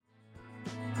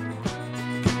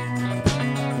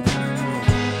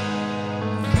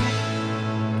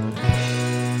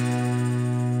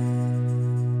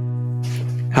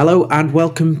Hello and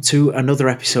welcome to another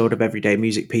episode of Everyday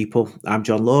Music People. I'm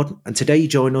John Lord, and today you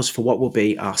join us for what will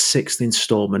be our sixth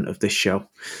instalment of this show.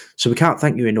 So we can't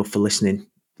thank you enough for listening.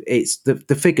 It's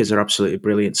the figures are absolutely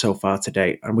brilliant so far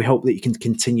today, and we hope that you can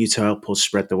continue to help us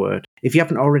spread the word. If you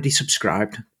haven't already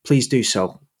subscribed, please do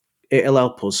so. It'll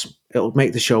help us. It'll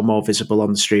make the show more visible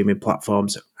on the streaming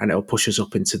platforms, and it'll push us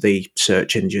up into the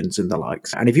search engines and the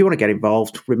likes. And if you want to get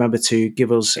involved, remember to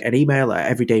give us an email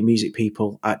at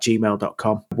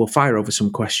everydaymusicpeople@gmail.com. We'll fire over some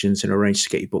questions and arrange to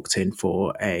get you booked in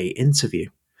for a interview.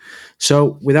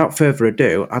 So without further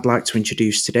ado, I'd like to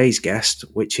introduce today's guest,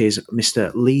 which is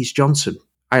Mr. Lees Johnson.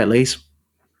 Hiya, Lees.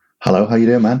 Hello, how you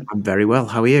doing, man? I'm very well.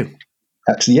 How are you?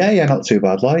 Actually, yeah, not too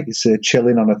bad. Like, it's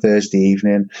chilling on a Thursday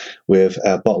evening with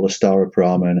a bottle of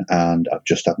Staropramen, and I've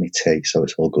just had my tea, so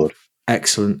it's all good.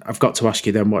 Excellent. I've got to ask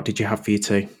you then, what did you have for your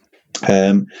tea?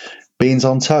 Beans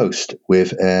on toast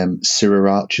with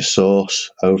sriracha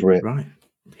sauce over it. Right.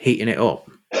 Heating it up.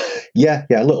 Yeah,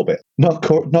 a little bit. Not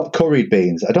curried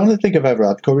beans. I don't think I've ever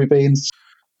had curry beans.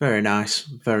 Very nice,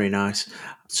 very nice.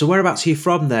 So whereabouts are you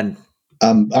from then?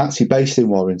 I'm actually based in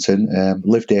Warrington,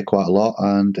 lived here quite a lot,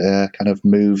 and kind of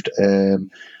moved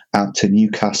out to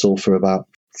Newcastle for about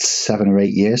 7 or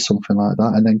 8 years, something like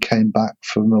that, and then came back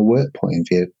from a work point of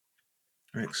view.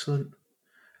 Excellent.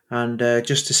 And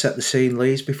just to set the scene,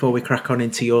 Lees, before we crack on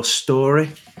into your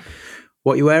story,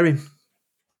 what are you wearing?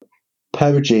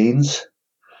 Pair of jeans,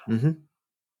 Mm-hmm.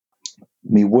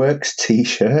 me works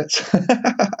t-shirt,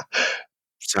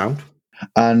 Sound.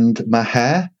 and my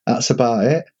hair. That's about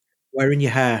it. Wearing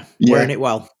your hair. Yeah. Wearing it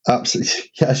well.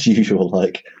 Absolutely, as usual.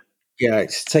 Like, Yeah,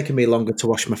 it's taken me longer to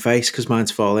wash my face because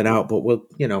mine's falling out, but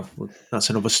that's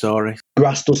another story.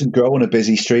 grass doesn't grow on a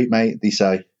busy street, mate. They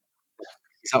say.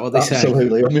 Is that what they say?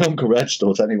 Absolutely. My uncle Reg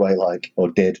does anyway. Like, or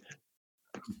did.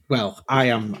 Well,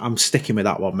 I'm sticking with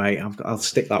that one, mate. I'll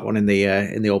stick that one in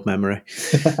the old memory.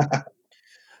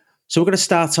 So we're going to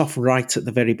start off right at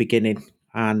the very beginning.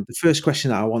 And the first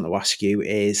question that I want to ask you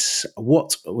is,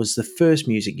 what was the first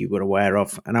music you were aware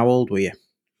of, and how old were you?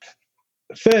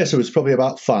 First, I was probably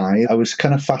about 5. I was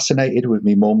kind of fascinated with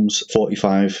my mum's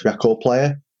 45 record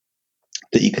player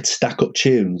that you could stack up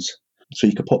tunes. So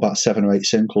you could put about 7 or 8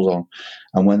 singles on.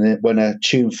 And when a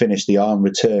tune finished, the arm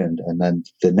returned, and then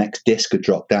the next disc would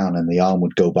drop down, and the arm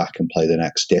would go back and play the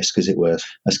next disc, as it were.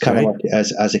 As kind of like,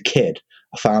 as a kid,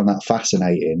 I found that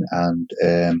fascinating, and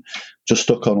just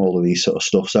stuck on all of these sort of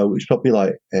stuff. So it was probably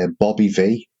like Bobby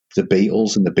V, the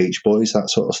Beatles and the Beach Boys, that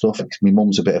sort of stuff. My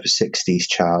mum's a bit of a 60s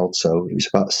child, so it was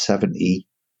about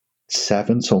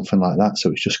 77, something like that.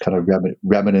 So it's just kind of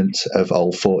remnants of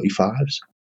old 45s.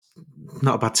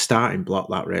 Not a bad starting block,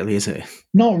 that really, is it?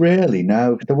 Not really,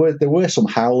 no. There were some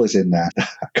howlers in there.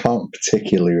 I can't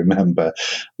particularly remember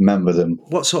them.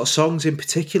 What sort of songs in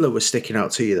particular were sticking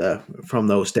out to you there from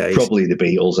those days? Probably the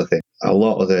Beatles, I think. A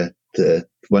lot of the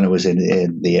when I was in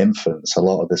the infants, a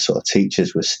lot of the sort of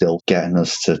teachers were still getting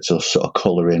us to sort of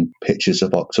colour in pictures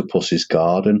of Octopus's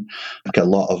garden. Like, a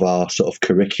lot of our sort of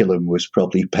curriculum was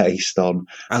probably based on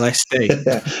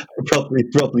LSD. probably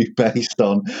based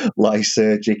on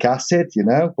lysergic acid,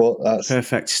 but that's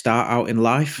Perfect start out in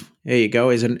life. Here you go.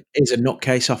 Here's a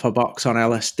nutcase off a box on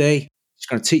LSD. It's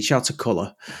going to teach you how to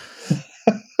colour.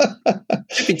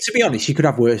 To be honest, you could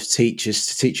have worse teachers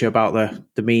to teach you about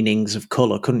the meanings of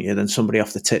colour, couldn't you, than somebody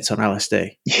off the tits on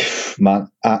LSD? Man,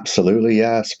 absolutely,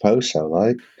 yeah, I suppose so.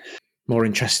 Like, more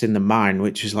interesting than mine,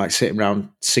 which is like sitting around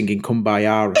singing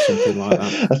 "Kumbaya" or something like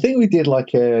that. I think we did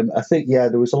like there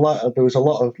was a lot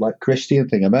of like Christian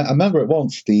thing. I remember at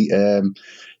once they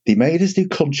made us do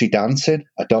country dancing.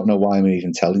 I don't know why I'm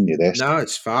even telling you this. No,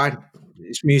 it's fine.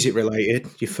 It's music related.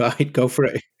 You're fine. Go for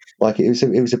it. Like, it was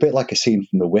a bit like a scene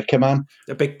from The Wicker Man.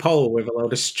 A big pole with a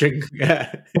load of string.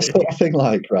 Yeah. Sort of thing,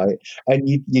 like, right? And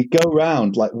you go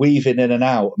around like weaving in and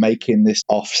out, making this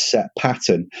offset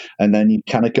pattern, and then you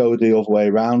kind of go the other way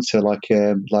around to like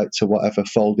to whatever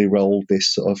foldy roll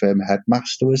this sort of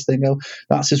headmaster was thinking.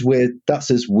 That's as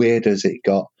weird as it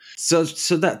got. So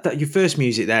that your first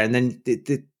music there, and then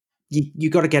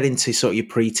you got to get into sort of your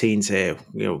pre-teens here.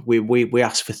 We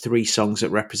asked for 3 songs that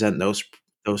represent those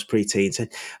pre-teens,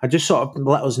 and just sort of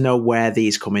let us know where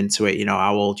these come into it.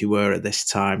 How old you were at this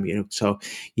time. So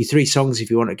your 3 songs, if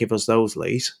you want to give us those,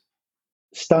 Lees.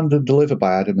 Stand and Deliver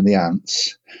by Adam and the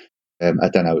Ants. I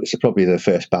don't know. It's probably the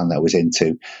first band that I was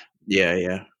into.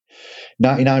 Yeah.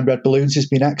 99 Red Balloons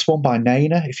is my next one by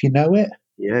Nena, if you know it.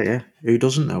 Yeah. Who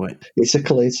doesn't know it? It's a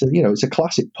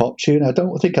classic pop tune. I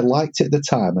don't think I liked it at the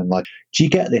time. And like, do you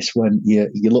get this when you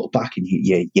look back and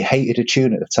you hated a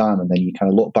tune at the time, and then you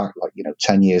kind of look back like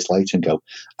 10 years later and go,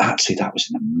 actually that was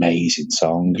an amazing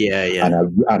song, Yeah. and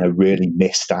I really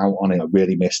missed out on it. I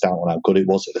really missed out on how good it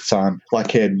was at the time. Like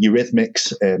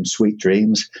Eurythmics, "Sweet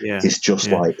Dreams" Yeah. is just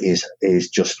like is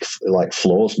just like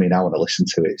floors me now when I listen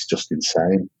to it. It's just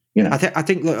insane. I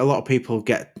think that a lot of people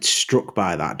get struck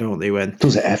by that, don't they? When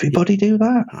Does everybody do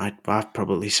that? I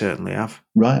probably certainly have.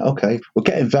 Right, okay. We're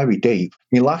getting very deep.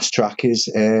 Your last track is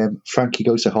Frankie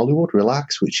Goes to Hollywood,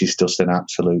 Relax, which is just an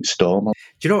absolute storm. Do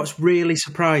you know what's really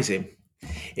surprising?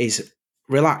 Is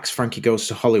Relax, Frankie Goes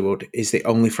to Hollywood is the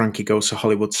only Frankie Goes to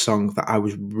Hollywood song that I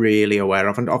was really aware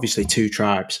of, and obviously Two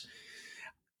Tribes.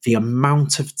 The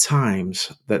amount of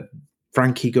times that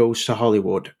Frankie Goes to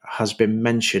Hollywood has been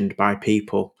mentioned by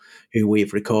people who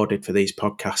we've recorded for these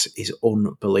podcasts is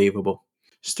unbelievable.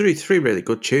 It's three really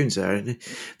good tunes there.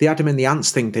 The Adam and the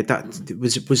Ants thing, did that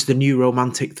was the new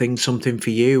romantic thing something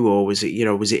for you, or was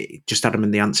it just Adam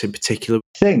and the Ants in particular?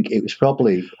 I think it was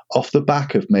probably off the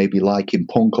back of maybe liking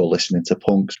punk or listening to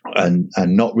punk and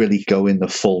not really going the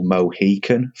full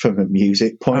Mohican from a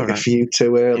music point of view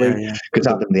too early. Because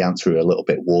Adam and the Ants were a little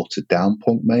bit watered down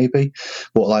punk maybe.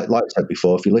 But like I said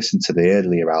before, if you listen to the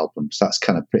earlier albums, that's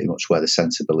kind of pretty much where the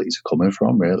sensibilities are coming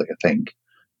from, really, I think.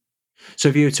 So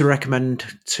if you were to recommend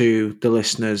to the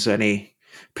listeners any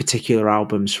particular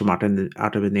albums from Adam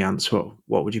and the Ants, what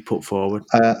would you put forward?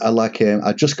 I like him.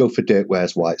 I'd just go for Dirk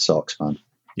Wears White Socks, man.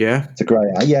 Yeah, it's a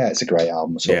great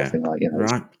album, sort of thing. Like,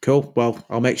 right, cool. Well,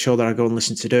 I'll make sure that I go and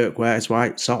listen to Dirk Wears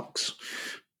White Socks.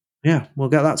 Yeah, we'll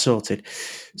get that sorted.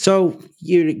 So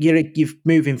you're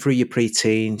moving through your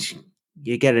pre-teens.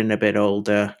 You're getting a bit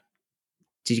older.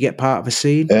 Did you get part of a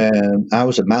scene? I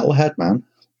was a metalhead, man.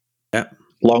 Yeah,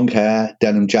 long hair,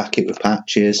 denim jacket with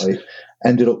patches. I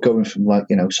ended up going from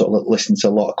sort of listening to a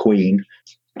lot of Queen,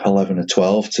 11 or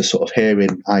 12, to sort of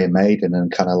hearing Iron Maiden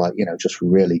and kind of just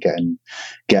really getting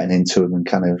into them and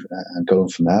kind of and going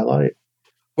from there. Like,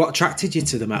 what attracted you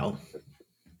to the metal?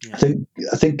 I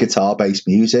think guitar-based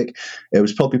music. It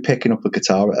was probably picking up a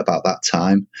guitar at about that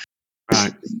time.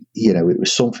 Right. It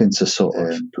was something to sort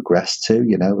of progress to.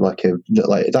 Like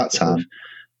at that time,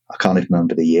 I can't even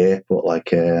remember the year, but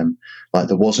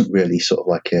there wasn't really sort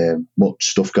of much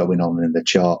stuff going on in the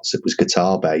charts. It was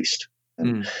guitar-based.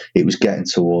 And it was getting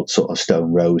towards sort of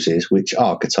Stone Roses, which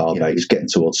are guitar based. It was getting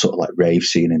towards sort of like rave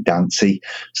scene and dancey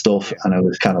stuff. And I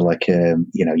was kind of like,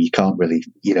 you can't really,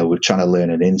 we're trying to learn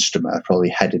an instrument. I probably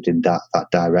headed in that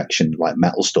direction, like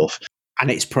metal stuff. And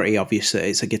it's pretty obvious that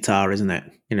it's a guitar, isn't it?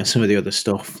 Some of the other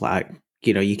stuff,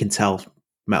 you can tell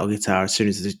metal guitar as soon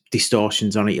as the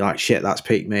distortion's on it. You're like, shit, that's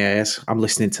piqued my ears. I'm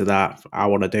listening to that. I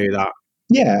want to do that.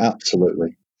 Yeah,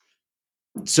 absolutely.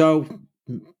 So,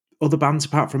 other bands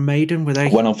apart from Maiden, were they?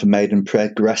 I went on for Maiden,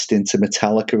 progressed into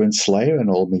Metallica and Slayer and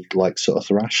all me sort of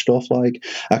thrash stuff. Like,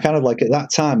 I kind of at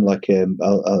that time,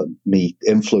 me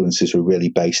influences were really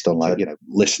based on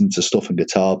listening to stuff and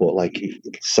guitar, but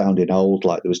sounding old.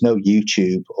 Like, there was no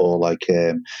YouTube or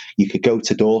you could go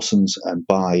to Dawson's and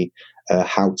buy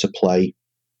how to play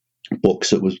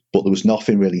books but there was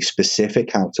nothing really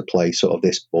specific how to play sort of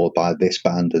this or by this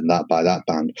band and that by that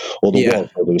band, or there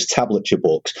was tablature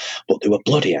books, but they were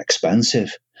bloody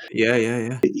expensive.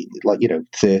 Yeah.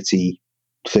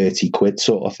 30 quid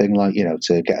sort of thing,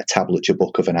 to get a tablature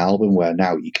book of an album, where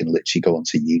now you can literally go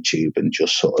onto YouTube and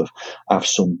just sort of have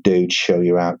some dude show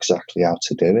you out exactly how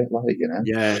to do it,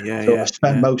 I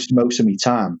spent most of my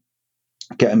time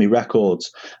getting me records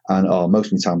and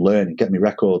most of the time learning, getting me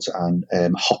records and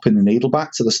hopping the needle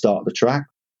back to the start of the track.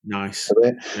 Nice.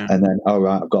 And then, all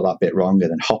right, I've got that bit wrong, and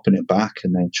then hopping it back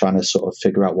and then trying to sort of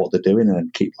figure out what they're doing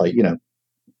and keep I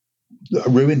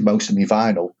ruined most of my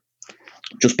vinyl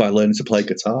just by learning to play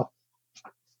guitar.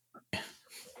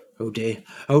 Oh dear.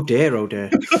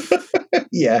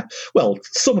 Yeah, well,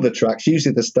 some of the tracks,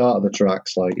 usually the start of the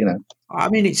tracks, I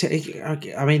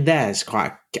mean, there's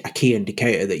quite a key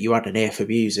indicator that you had an ear for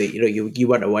music. You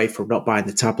went away from not buying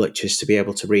the tablatures to be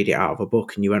able to read it out of a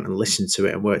book, and you went and listened to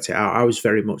it and worked it out. I was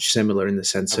very much similar in the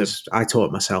sense of I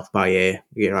taught myself by ear.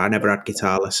 I never had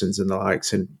guitar lessons and the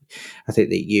likes, and I think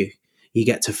that you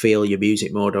get to feel your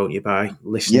music more, don't you, by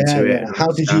listening to it? How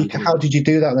did you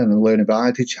do that then and learn it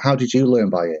by? How did you learn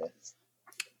by ear?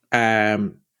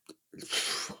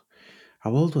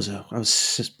 How old was I? I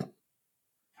was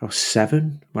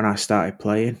 7 when I started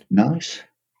playing. Nice.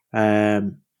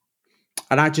 And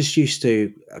I just used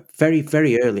to, very,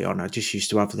 very early on, I just used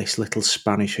to have this little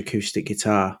Spanish acoustic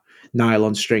guitar,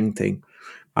 nylon string thing.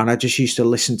 And I just used to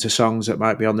listen to songs that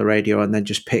might be on the radio and then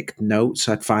just pick notes.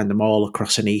 I'd find them all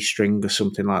across an E string or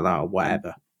something like that or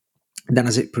whatever. And then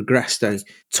as it progressed, I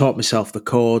taught myself the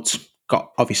chords,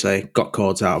 got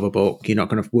chords out of a book. You're not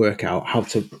going to work out how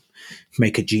to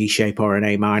make a G shape or an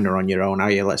A minor on your own,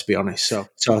 are you? Let's be honest. So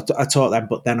I taught them,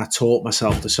 but then I taught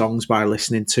myself the songs by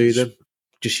listening to them.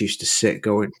 Just used to sit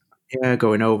going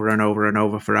over and over and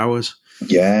over for hours.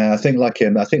 Yeah, I think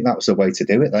that was the way to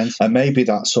do it then, and maybe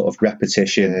that sort of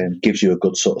repetition gives you a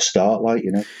good sort of start.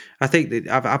 I think that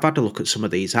I've had a look at some of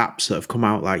these apps that have come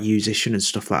out, like Musician and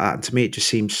stuff like that, and to me it just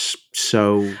seems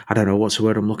so, I don't know what's the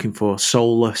word I'm looking for,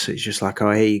 soulless. It's just like,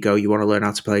 oh, here you go, you want to learn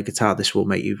how to play guitar, this will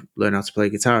make you learn how to play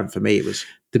guitar. And for me, it was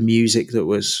the music that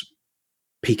was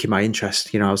piquing my interest.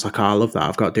 I was like, oh, I love that.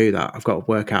 I've got to do that. I've got to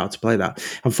work out how to play that.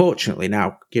 Unfortunately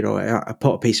now, I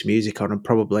put a piece of music on and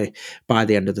probably by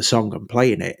the end of the song I'm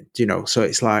playing it, so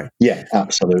it's like, yeah,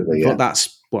 absolutely. But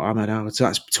that's what I'm at now. So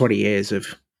that's 20 years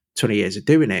of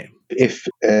doing it. If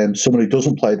someone who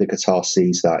doesn't play the guitar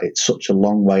sees that, it's such a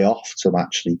long way off to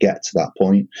actually get to that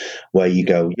point where you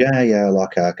go,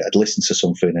 like I'd listen to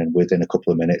something and within a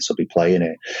couple of minutes I'll be playing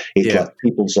it. It's like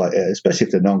people's like, especially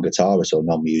if they're non-guitarist or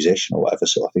non-musician or whatever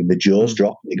sort of thing, the jaws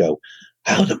drop and they go,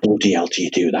 how the bloody hell do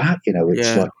you do that?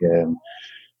 It's like,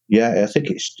 I think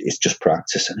it's just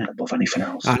practice, isn't it, above anything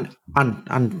else,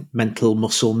 and mental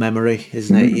muscle memory,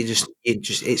 isn't it?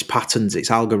 It's patterns, it's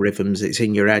algorithms, it's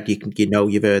in your head.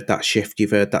 You've heard that shift,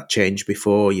 you've heard that change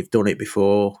before, you've done it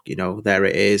before. There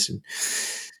it is. And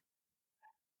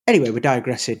anyway, we're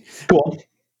digressing. Go on.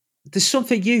 There's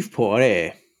something you've put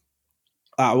here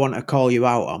that I want to call you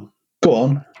out on. Go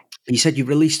on. You said you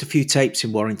released a few tapes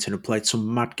in Warrington and played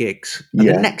some mad gigs. And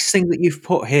the next thing that you've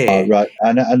put here, right,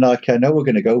 and like I know we're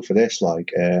going to go for this.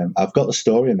 Like, I've got the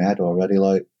story in my head already.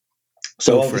 Like,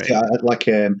 so obviously,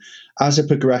 as I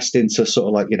progressed into sort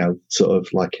of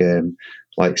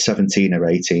like 17 or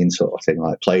 18 sort of thing,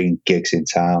 like playing gigs in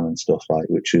town and stuff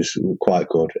which was quite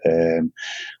good.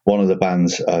 One of the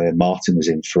bands Martin was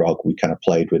in, Frog, we kind of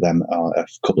played with them a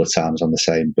couple of times on the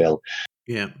same bill.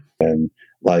 Yeah.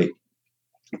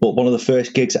 But one of the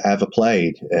first gigs I ever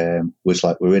played was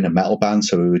we were in a metal band,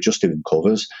 so we were just doing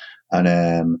covers,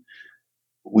 and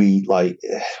we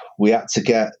had to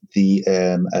get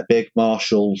a big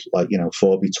Marshall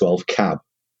 4x12 cab,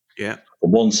 from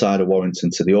one side of Warrington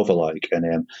to the other,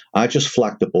 and I just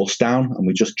flagged the bus down and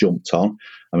we just jumped on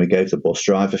and we gave the bus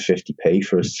driver 50p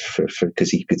for us because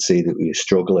he could see that we were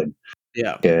struggling.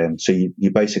 Yeah. So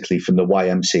you basically from the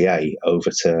YMCA over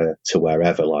to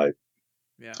wherever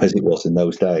as it was in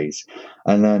those days.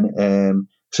 And then,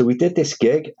 so we did this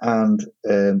gig and,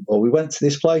 we went to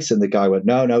this place and the guy went,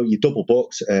 no, you double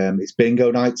booked. It's bingo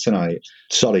night tonight.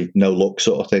 Sorry, no luck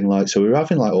sort of thing. So we were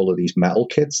having all of these metal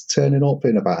kids turning up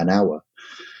in about an hour.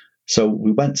 So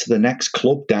we went to the next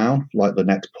club down, the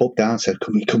next pub down, said,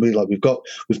 can we we've got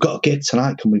a gig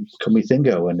tonight. Can we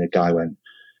thingo? And the guy went,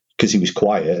 because he was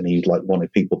quiet and he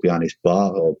wanted people behind his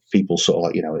bar or people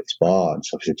sort of his bar. And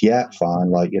so he said, yeah,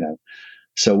 fine.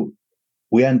 So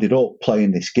we ended up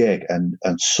playing this gig and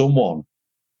someone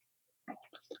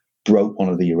broke one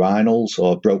of the urinals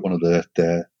or broke one of the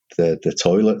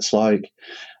toilets,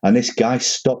 and this guy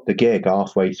stopped the gig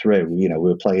halfway through. We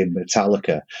were playing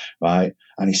Metallica, right?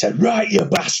 And he said, right, you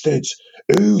bastards,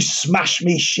 who smashed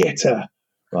me shitter?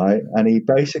 Right, and he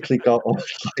basically got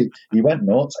he went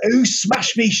nuts. Who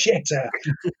smashed me shitter?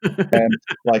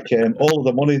 All of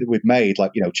the money that we've made,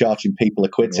 charging people a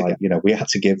quid to get, we had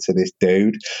to give to this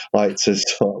dude,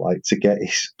 to get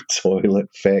his toilet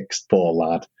fixed. Poor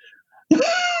lad.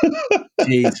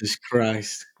 Jesus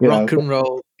Christ, rock and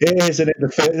roll. It is, and it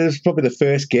was probably the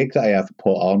first gig that I ever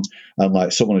put on,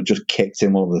 and someone had just kicked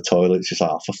in one of the toilets. Just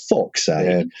for fuck's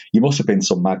sake, you must have been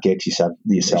some mad gigs. You said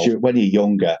yourself, when you're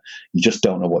younger, you just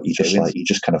don't know what you're doing. You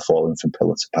just kind of falling from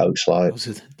pillar to post.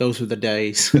 Those were the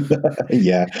days.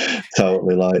 Yeah,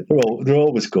 totally. They're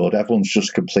always good. Everyone's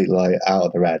just completely out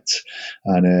of their heads,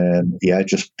 and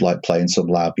just playing some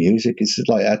loud music. It's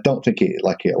I don't think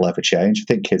it'll ever change. I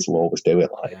think kids will always do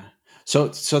it. So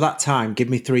that time, give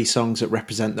me 3 songs that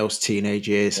represent those teenage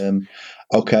years.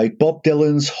 Okay, Bob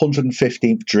Dylan's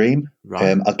 115th Dream.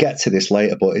 Right. I'll get to this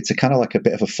later, but it's a kind of a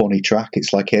bit of a funny track.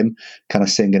 It's him kind of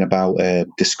singing about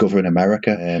discovering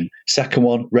America. Second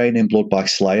one, Rain in Blood by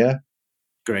Slayer.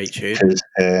 Great tune.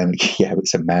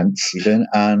 It's immense.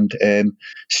 And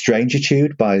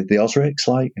Strangertude by the Ozrix,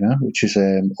 which is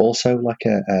also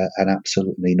an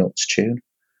absolutely nuts tune.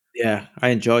 Yeah, I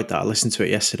enjoyed that. I listened to it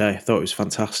yesterday. I thought it was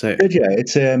fantastic. Did you?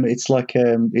 It's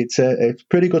a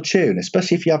pretty good tune,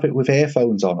 especially if you have it with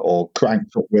earphones on or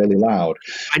cranked up really loud.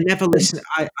 I never listen.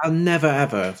 I'll never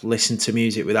ever listen to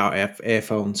music without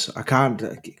earphones. I can't.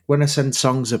 When I send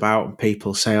songs about and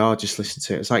people say, "Oh, just listen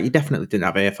to it," it's like you definitely didn't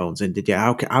have earphones in, did you?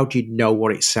 How do you know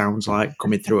what it sounds like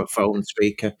coming through a phone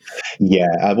speaker? Yeah,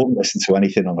 I wouldn't listen to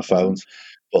anything on the phones.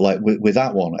 But like with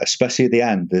that one, especially at the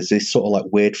end, there's this sort of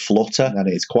like weird flutter, and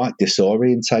it's quite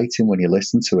disorientating when you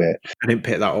listen to it. I didn't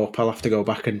pick that up. I'll have to go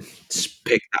back and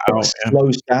pick that It out. Yeah.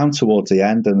 slows down towards the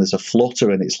end, and there's a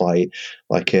flutter, and it's like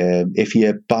if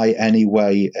you're by any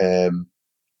way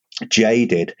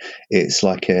jaded, it's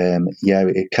like yeah,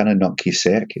 it kind of knock you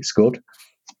sick. It's good.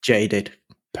 Jaded.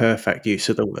 Perfect use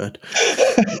of the word.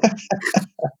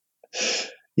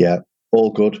 Yeah,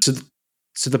 all good.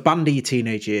 So the band of your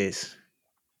teenage years.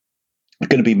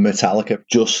 Going to be Metallica.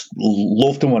 Just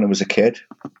loved them when I was a kid.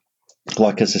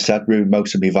 Like as I said, ruined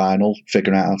most of my vinyl,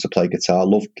 figuring out how to play guitar.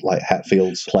 Loved like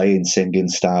Hetfield's playing, singing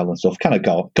style and stuff. Kind of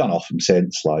gone off them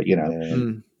since, like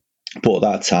But at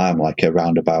that time, like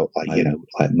around about like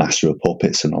Master of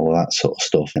Puppets and all of that sort of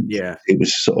stuff, and Yeah. it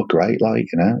was sort of great.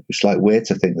 It's like weird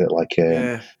to think that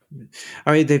Yeah.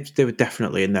 I mean, they were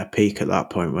definitely in their peak at that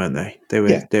point, weren't they? They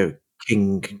were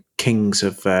kings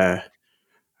of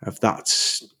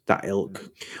that ilk.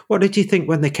 What did you think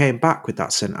when they came back with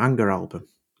that St. Anger album?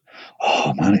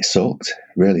 Oh man, it sucked. It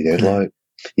really did.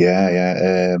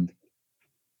 Yeah.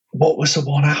 What was the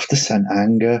one after St.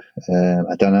 Anger?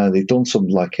 I don't know. They've done some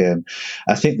I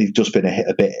think they've just been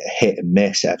a bit hit and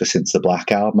miss ever since the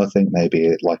Black Album. I think maybe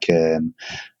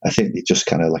I think they just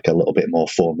kind of like a little bit more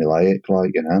formulaic,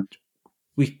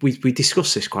 We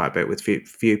discussed this quite a bit with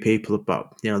few people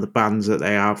about the bands that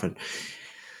they have and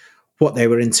what they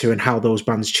were into and how those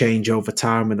bands change over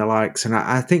time and the likes. And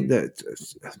I think that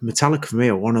Metallica for me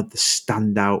are one of the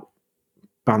standout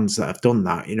bands that have done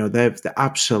that. They're the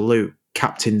absolute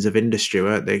captains of industry,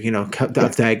 weren't they?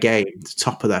 Of their game, the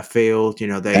top of their field.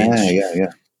 Yeah.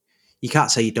 You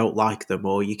can't say you don't like them,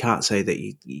 or you can't say that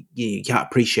you can't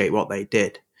appreciate what they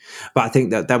did. But I think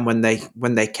that then when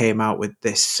they came out with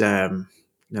this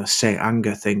Saint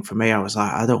Anger thing, for me, I was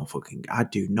like, I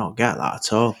do not get that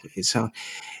at all.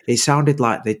 It sounded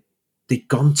like they'd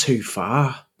gone too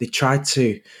far. They tried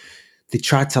to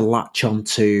latch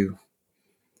onto,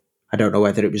 I don't know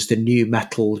whether it was the new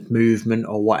metal movement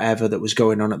or whatever that was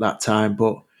going on at that time,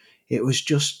 but it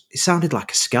sounded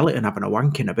like a skeleton having a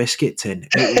wank in a biscuit tin.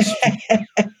 It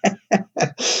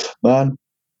was Man,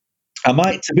 I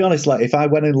might, to be honest, like if I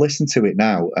went and listened to it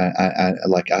now,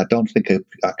 I don't think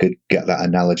I could get that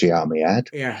analogy out of my head.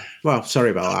 yeah. Well,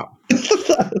 sorry about that.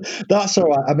 That's all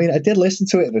right. I mean, I did listen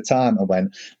to it at the time and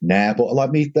went, nah, but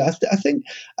like me, I think,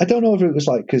 I don't know if it was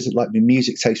like, because like my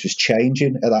music taste was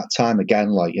changing at that time again.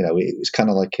 It was kind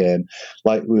of like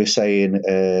we were saying,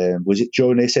 was it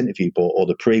during this interview or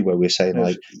the pre where we were saying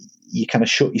like, you kind of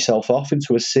shut yourself off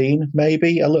into a scene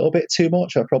maybe a little bit too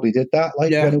much. I probably did that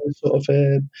when I was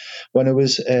when I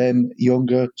was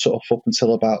younger, sort of up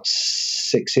until about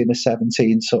 16 or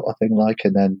 17 sort of thing,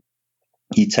 and then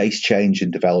your taste change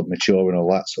and develop, mature, and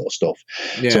all that sort of stuff.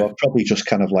 Yeah. So I've probably just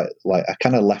kind of I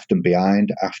kind of left them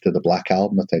behind after the Black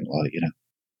Album. I think,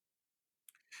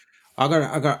 I'm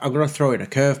gonna throw in a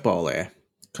curveball here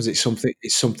because it's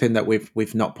something that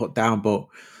we've not put down. But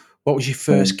what was your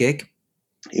first gig?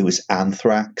 It was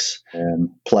Anthrax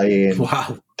playing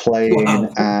Wow.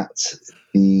 at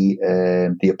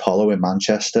the Apollo in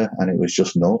Manchester, and it was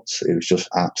just nuts. It was just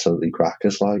absolutely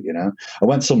crackers, I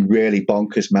went to some really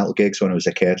bonkers metal gigs when I was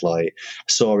a kid. I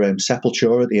saw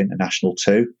Sepultura at the International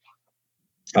 2,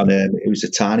 and it was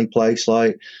a tiny place,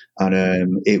 and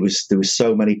there was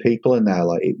so many people in there,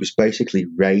 it was basically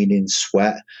raining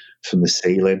sweat from the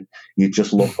ceiling. You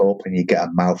just look up and you get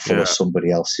a mouthful of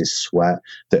somebody else's sweat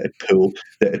that had pooled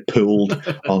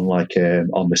on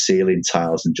on the ceiling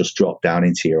tiles and just dropped down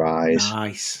into your eyes.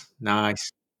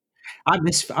 Nice. I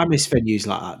miss venues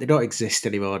like that. They don't exist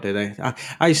anymore, do they?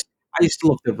 I used to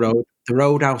love the road. The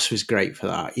Roadhouse was great for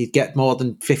that. You'd get more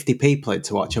than 50 people in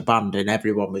to watch a band, and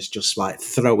everyone was just like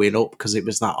throwing up because it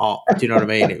was that hot. Do you know what I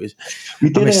mean? It was.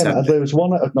 We did. There was one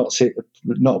that I've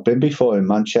not been before in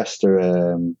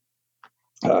Manchester.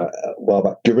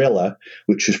 About Gorilla,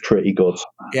 which was pretty good.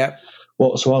 Yeah.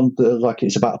 What's one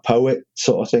it's about a poet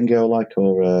sort of thing,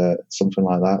 or something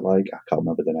like that? I can't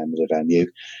remember the name of the venue.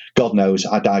 God knows,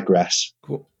 I digress.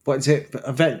 What is it?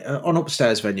 On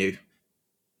Upstairs venue?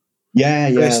 Yeah.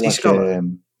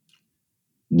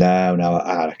 No,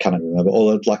 I cannot remember.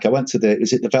 Or I went to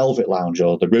is it the Velvet Lounge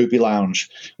or the Ruby Lounge,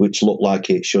 which looked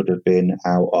like it should have been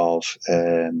out of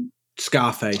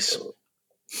Scarface.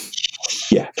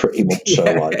 Yeah, pretty much so.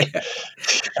 Like,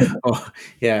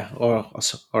 or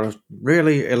a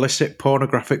really illicit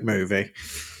pornographic movie.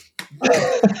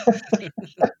 to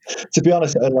be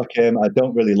honest, I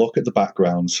don't really look at the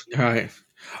backgrounds Right.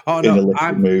 Oh in no,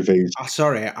 illicit movies.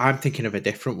 sorry, I'm thinking of a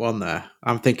different one there.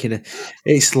 I'm thinking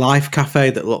it's Life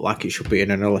Cafe that looked like it should be in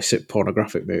an illicit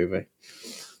pornographic movie.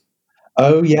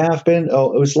 Oh yeah, I've been.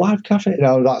 Oh, it was Live Cafe.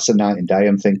 No, that's a Night and Day.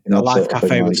 I'm thinking The of Life sort of thing.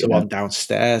 Cafe Like, was the one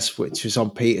downstairs, which was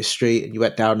on Peter Street, and you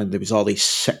went down and there was all these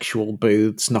sexual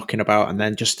booths knocking about, and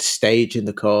then just a stage in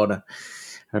the corner,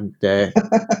 and yeah,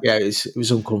 it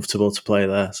was uncomfortable to play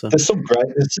there. So there's some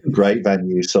great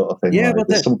venues, sort of thing. yeah, Like, but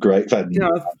there's some great venues you in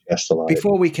know, Manchester. Like,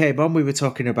 before we came on, we were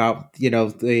talking about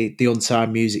the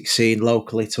unsigned music scene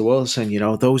locally to us, and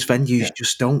those venues yeah.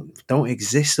 just don't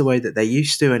exist the way that they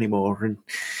used to anymore, and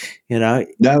you know,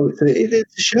 No,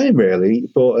 it's a shame, really,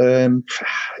 but I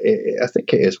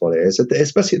think it is what it is.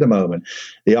 Especially at the moment,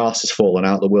 the arse has fallen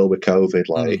out the will with COVID.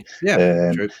 Like, yeah,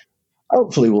 um, true.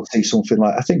 hopefully, we'll see something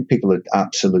like. I think people are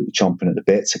absolutely chomping at the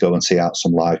bit to go and see out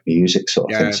some live music, sort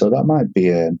of thing. Yeah, So that might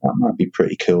be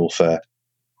pretty cool for,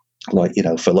 like,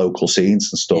 for local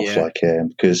scenes and stuff. yeah. Like,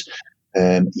 because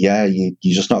yeah, you're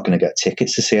just not going to get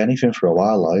tickets to see anything for a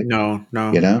while. Like, No,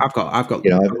 no. you know, I've you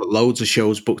know, got loads of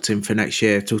shows booked in for next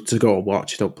year to go and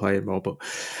watch. Don't play anymore, but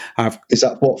I've is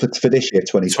that what for this year,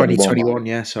 2021? Like, 2021.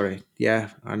 Yeah, sorry. Yeah,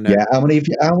 and yeah, how many of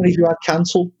you had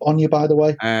cancelled on you, by the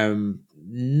way?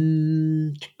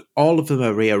 all of them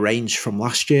are rearranged from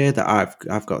last year that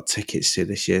I've got tickets to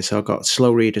this year. So I've got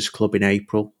Slow Readers Club in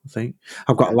April, I think.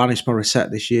 I've got Alanis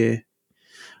Morissette this year.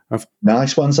 I've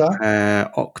Nice ones,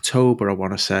 that. October, I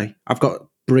want to say. I've got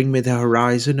Bring Me the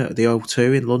Horizon at the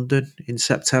O2 in London in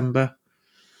September.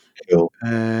 Cool.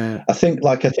 Uh, I think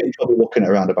probably looking at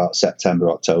around about September,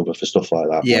 October for stuff like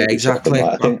that. yeah, Maybe sort of thing.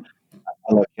 exactly. Like,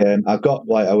 I think I've got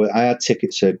I had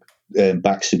tickets to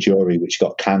Baxter Jury, which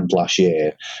got canned last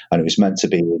year, and it was meant to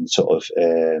be in sort of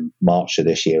March of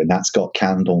this year, and that's got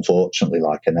canned, unfortunately.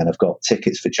 Like, and then I've got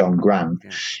tickets for John Grant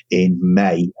in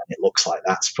May, and it looks like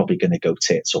that's probably going to go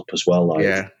tits up as well.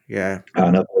 Like, yeah.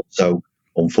 And I've also,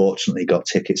 unfortunately, got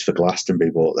tickets for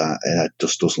Glastonbury, but that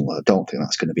just doesn't. I don't think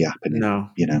that's going to be happening. No,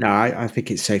 I think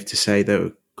it's safe to say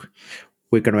that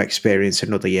we're going to experience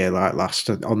another year like last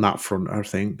on that front. I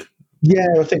think. Yeah,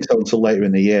 I think so until later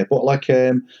in the year. But like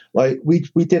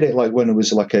we did it like when it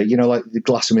was like like the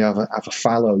Glastonbury have a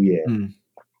fallow year,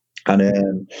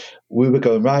 and we were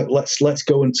going, right. Let's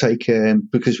go and take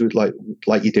because we like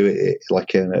you do it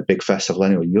like in a big festival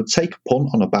anyway. You'll take a punt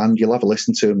on a band. You'll have a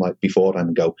listen to them like before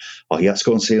and go, oh yeah, let's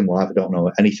go and see them live. I don't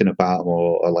know anything about them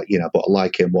or like but I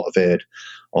like him, what I've heard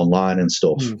online and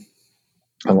stuff.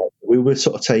 And we were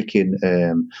sort of taking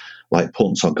like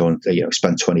punts on going,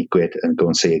 spend 20 quid and go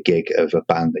and see a gig of a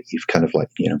band that you've kind of like,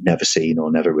 never seen or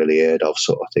never really heard of,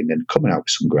 sort of thing, and coming out with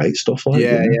some great stuff. Like,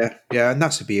 yeah, and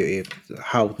that's the beauty of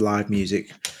how live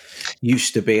music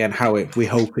used to be and how we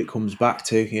hope it comes back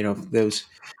to.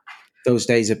 Those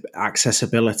days of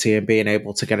accessibility and being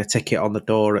able to get a ticket on the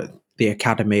door at the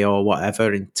Academy or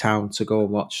whatever in town to go and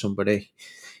watch somebody.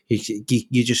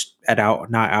 You just head out,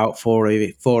 night out for a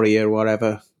year or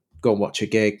whatever, go and watch a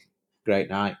gig, great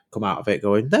night, come out of it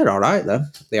going, they're all right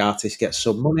then. The artist gets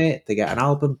some money, they get an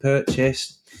album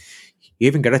purchased, you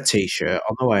even get a T-shirt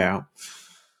on the way out.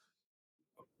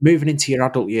 Moving into your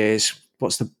adult years,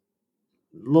 what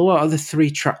are the 3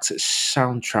 tracks that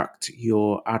soundtracked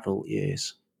your adult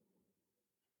years?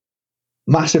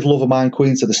 Massive love of mine,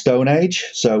 Queens of the Stone Age.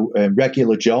 So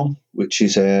Regular John, which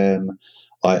is first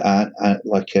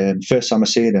time I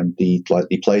seen them, they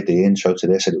played the intro to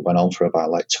this, and it went on for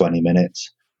about like 20 minutes.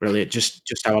 Brilliant. Just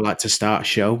how I like to start a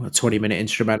show, a 20-minute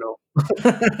instrumental.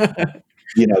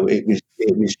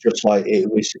 It was just like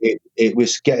it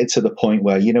was getting to the point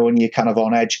where when you're kind of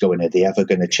on edge, going, are they ever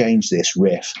going to change this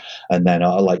riff? And then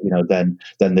then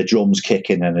the drums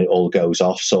kick in and it all goes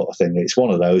off, sort of thing. It's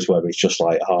one of those where it's just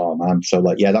like, oh man. So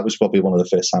that was probably one of the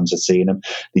first times I'd seen them.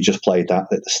 They just played that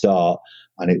at the start,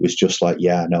 and it was just like,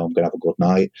 yeah, no, I'm gonna have a good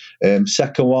night.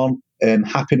 Second one,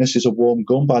 Happiness is a Warm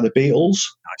Gun by the Beatles.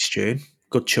 Nice tune.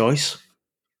 Good choice.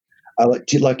 I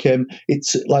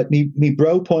it's like me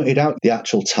bro pointed out, the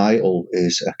actual title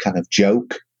is a kind of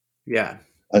joke. Yeah.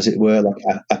 As it were, like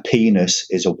a penis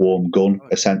is a warm gun,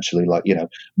 essentially, like,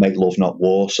 make love not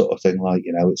war, sort of thing. Like,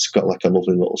 it's got like a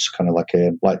lovely little kind of like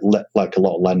a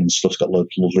lot of Lennon stuff's got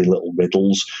lovely little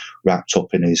riddles wrapped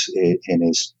up in his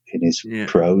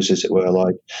prose, as it were.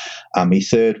 Like, and my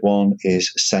third one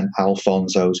is St.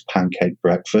 Alfonso's Pancake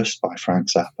Breakfast by Frank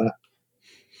Zappa.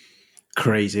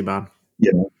 Crazy man.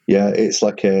 Yeah, it's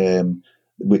like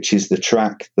which is the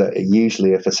track that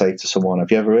usually if I say to someone,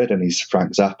 have you ever heard any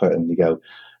Frank Zappa? And you go,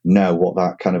 no, what,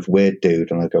 that kind of weird dude?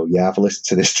 And I go, yeah, I've listened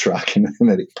to this track, and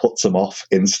then it puts them off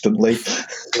instantly.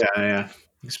 Yeah.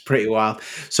 It's pretty wild.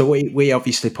 So we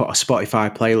obviously put a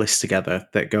Spotify playlist together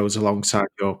that goes alongside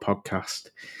your podcast.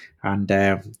 And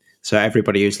so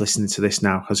everybody who's listening to this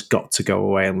now has got to go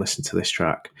away and listen to this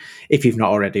track. If you've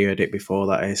not already heard it before,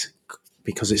 that is,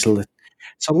 because it's a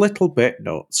little bit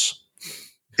nuts.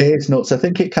 It is nuts. I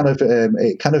think it kind of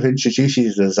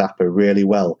introduces the Zappa really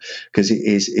well, because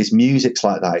his music's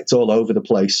like that. It's all over the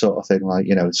place, sort of thing. Like,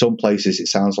 in some places it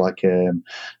sounds like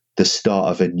the start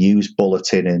of a news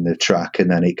bulletin in the track, and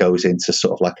then it goes into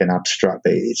sort of like an abstract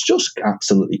bit. It's just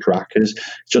absolutely crackers.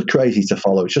 It's just crazy to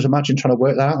follow. Just imagine trying to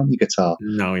work that out on your guitar.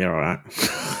 No, you're all right.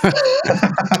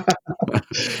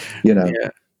 Yeah.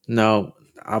 No,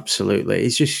 absolutely.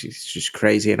 It's just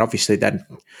crazy. And obviously then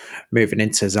moving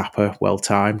into Zappa, well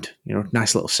timed,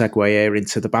 nice little segue here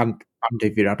into the band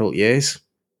of your adult years.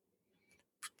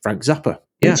 Frank Zappa.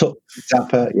 Yeah.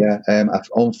 Zappa, yeah.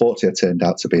 Unfortunately, I turned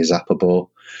out to be a Zappa bore,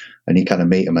 and you kind of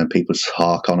meet him and people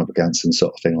hark on up against him,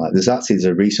 sort of thing. Like, there's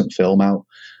a recent film out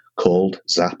called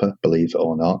Zappa, believe it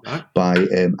or not, by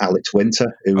Alex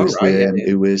Winter, who was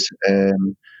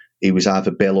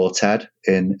either Bill or Ted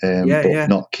in,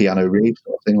 not Keanu Reeves,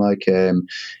 sort of thing. Like,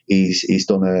 he's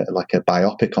done a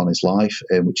biopic on his life,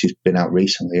 which has been out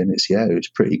recently, and it's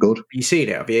pretty good. You seen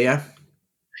it, have you? Yeah.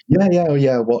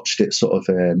 Yeah. I watched it sort of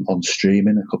on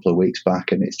streaming a couple of weeks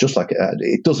back, and it's just like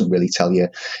it doesn't really tell you,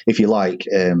 if you like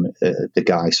the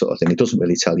guy sort of thing. It doesn't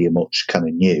really tell you much kind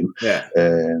of new,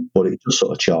 but it just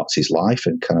sort of charts his life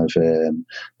and kind of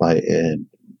where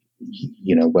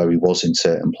he was in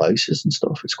certain places and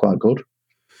stuff. It's quite good.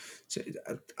 So,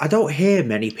 I don't hear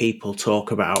many people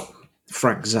talk about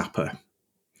Frank Zappa.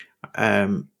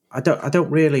 I've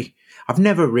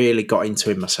never really got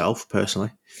into him myself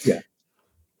personally. Yeah.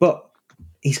 But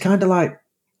he's kind of like,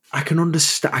 I can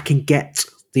understand, I can get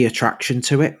the attraction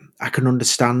to it. I can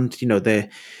understand, the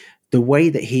way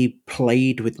that he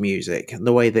played with music and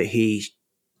the way that he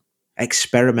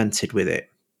experimented with it.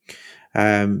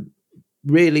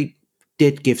 Really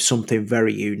did give something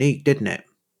very unique, didn't it?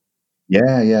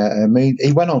 Yeah. I mean,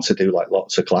 he went on to do like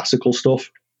lots of classical stuff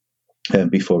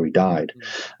before he died,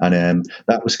 and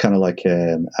that was kind of like,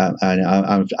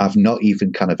 I've not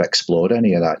even kind of explored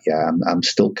any of that yet. I'm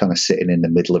still kind of sitting in the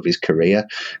middle of his career,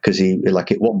 because he,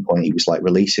 like, at one point he was like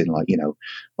releasing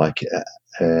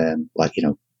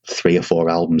 3 or 4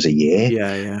 albums a year,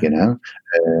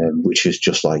 which is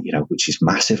just like, which is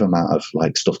massive amount of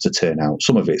like stuff to turn out.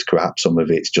 Some of it's crap, some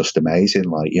of it's just amazing,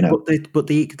 like, But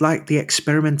the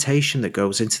experimentation that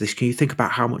goes into this, can you think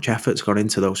about how much effort's gone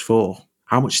into those 4?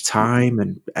 How much time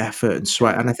and effort and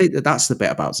sweat? And I think that's the bit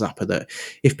about Zappa, that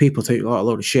if people think, oh, a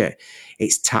load of shit,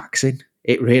 it's taxing.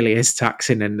 It really is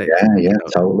taxing. And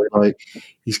totally. Like,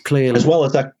 he's clearly, as well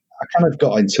as that, I kind of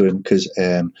got into him because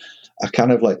I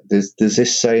kind of like, there's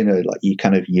this saying that, like,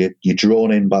 you're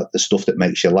drawn in by the stuff that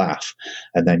makes you laugh,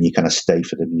 and then you kind of stay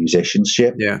for the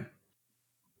musicianship. Yeah.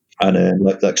 And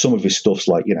like some of his stuff's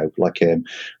like,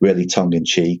 really tongue in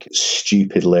cheek,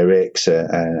 stupid lyrics,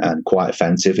 and quite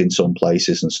offensive in some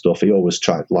places and stuff. He always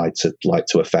tried like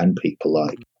to offend people.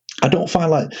 Like, I don't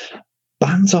find like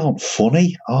bands aren't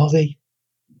funny, are they?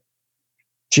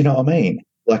 Do you know what I mean?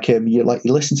 Like, you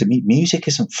listen to music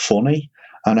isn't funny.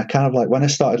 And I kind of like, when I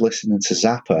started listening to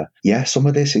Zappa, some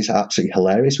of this is absolutely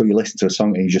hilarious, where you listen to a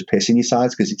song and you just piss in your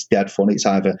sides because it's dead funny. It's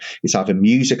either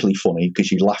musically funny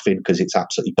because you're laughing because it's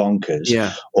absolutely bonkers,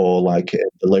 or like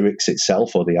the lyrics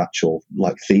itself or the actual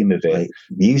like theme of it. Right.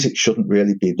 Music shouldn't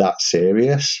really be that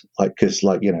serious, like, because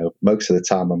like, most of the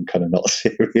time I'm kind of not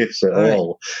serious at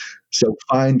all. So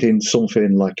finding something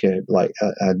and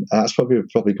that's probably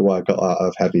why I got out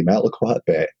of heavy metal quite a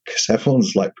bit, because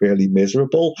everyone's like really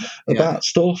miserable about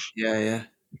stuff. Yeah.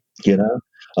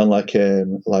 And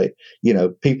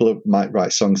people might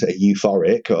write songs that are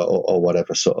euphoric or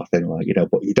whatever sort of thing, like,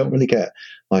 but you don't really get,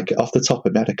 like, off the top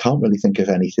of my head, I can't really think of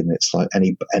anything that's like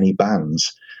any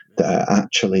bands that are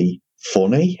actually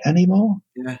funny anymore.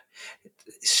 Yeah,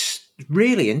 it's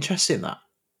really interesting. That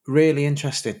really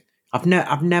interesting. I've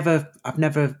never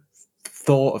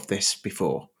thought of this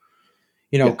before.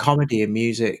 Comedy and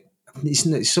music.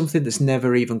 It's something that's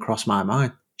never even crossed my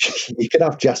mind. You could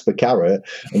have Jasper Carrot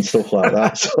and stuff like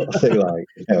that, sort of thing, like,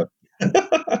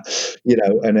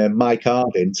 and then Mike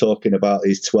Harding talking about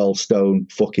his 12-stone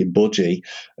fucking budgie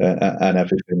and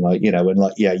everything, like, and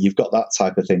like, you've got that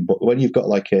type of thing. But when you've got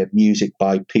like music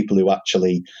by people who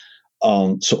actually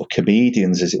aren't sort of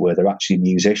comedians, as it were, they're actually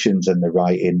musicians, and they're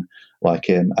writing like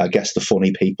I guess the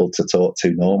funny people to talk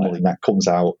to normally, and that comes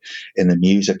out in the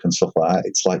music and stuff like that.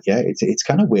 It's like, yeah, it's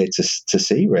kind of weird to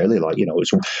see, really. Like,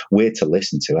 it's weird to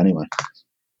listen to anyway.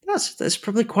 That's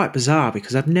probably quite bizarre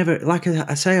because I've never, like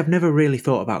I say, I've never really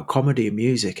thought about comedy in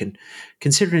music, and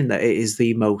considering that it is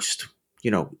the most,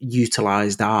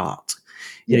 utilized art.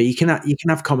 Yeah. You can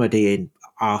have comedy in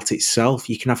art itself.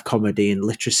 You can have comedy in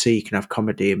literacy. You can have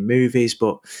comedy in movies,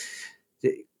 but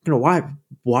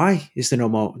why is there no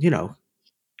more?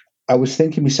 I was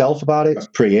thinking myself about it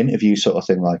pre-interview sort of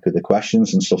thing, like with the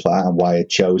questions and stuff like that, and why I'd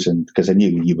chosen, because I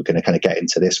knew you were going to kind of get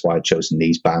into this, why I'd chosen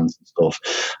these bands and stuff.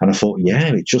 And I thought,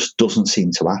 yeah, it just doesn't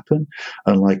seem to happen.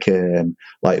 And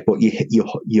but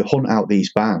you hunt out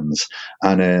these bands,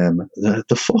 and they're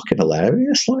fucking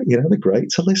hilarious. Like, they're great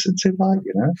to listen to. Like,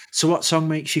 So, what song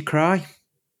makes you cry?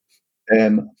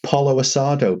 Palo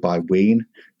Asado by Ween.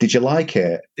 Did you like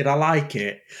it? Did I like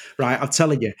it? Right, I'm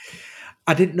telling you,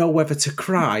 I didn't know whether to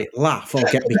cry, laugh, or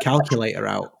get my calculator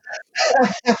out.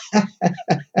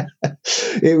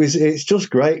 It's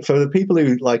just great for the people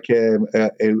who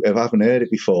who haven't heard it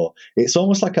before. It's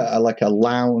almost like a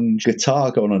lounge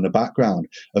guitar going on in the background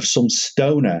of some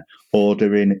stoner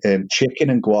ordering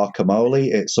chicken and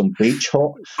guacamole at some beach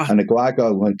hut, and the guy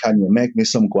goes, "Can you make me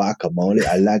some guacamole?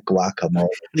 I like guacamole.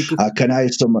 Can I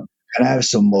have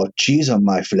some more cheese on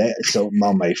my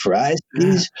on my fries,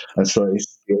 please?" And so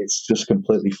it's just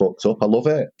completely fucked up. I love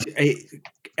it.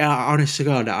 Honest to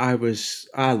God, I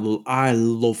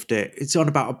loved it. It's on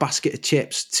about a basket of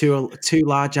chips, two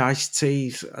large iced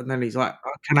teas, and then he's like,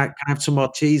 "Oh, can I have some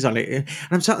more cheese on it?" And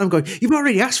I'm sat there going, "You've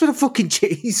already asked for the fucking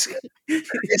cheese."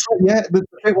 It's like, yeah, the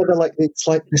bit where they're like, it's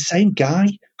like the same guy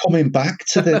coming back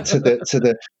to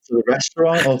the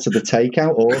restaurant or to the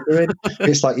takeout ordering.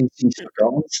 It's like he's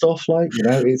forgotten stuff. Like,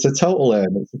 it's a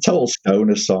total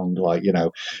stoner song. Like,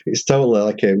 it's totally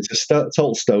like it's a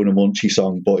total stoner munchy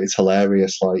song, but it's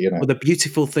hilarious. Like, Well, the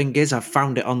beautiful thing is, I've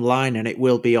found it online, and it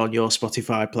will be on your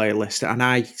Spotify playlist. And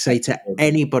I say to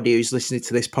anybody who's listening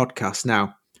to this podcast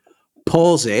now,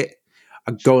 pause it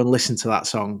and go and listen to that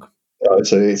song.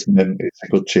 It's a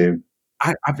good tune.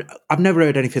 I've never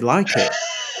heard anything like it.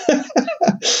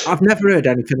 I've never heard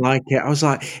anything like it. I was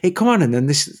like, "Hey, come on!" And then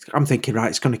I'm thinking, right,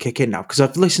 it's going to kick in now because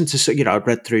I've listened to, I'd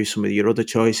read through some of your other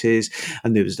choices,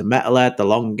 and there was the Metalhead, the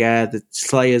Long Hair, the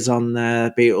Slayers on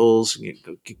there, Beatles,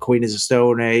 Queen of the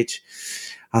Stone Age.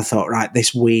 I thought, right,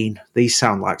 this Ween, these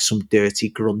sound like some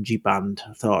dirty, grungy band.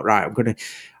 I thought, right, I'm going to.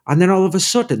 And then all of a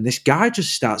sudden, this guy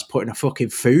just starts putting a fucking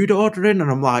food order in, and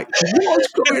I'm like,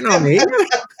 what's going on here?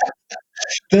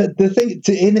 The thing,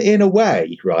 in a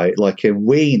way, right? Like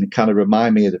Ween kind of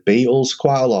remind me of the Beatles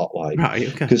quite a lot, like, Right,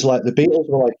 okay. because like the Beatles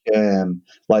were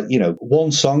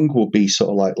one song would be sort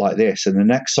of like this, and the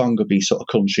next song would be sort of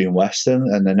country and western,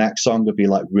 and the next song would be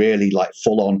like really like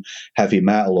full on heavy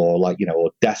metal or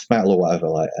or death metal or whatever,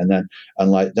 like, and then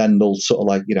they'll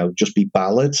sort of just be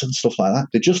ballads and stuff like that.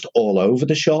 They're just all over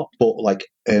the shop, but like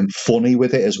funny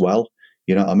with it as well.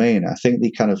 You know what I mean? I think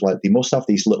they kind of they must have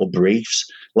these little briefs.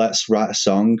 Let's write a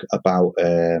song about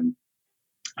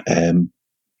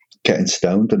getting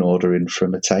stoned and ordering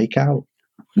from a takeout.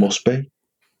 Must be.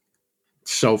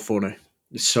 So funny.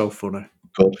 It's so funny.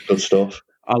 Good stuff.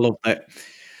 I love it.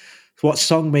 What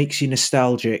song makes you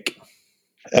nostalgic?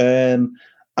 I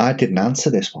didn't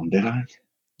answer this one, did I?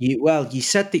 You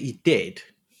said that you did.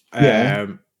 Yeah.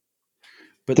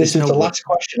 But this is the last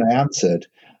question I answered.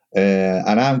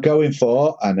 And I'm going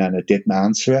for, and then I didn't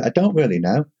answer it. I don't really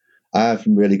know. I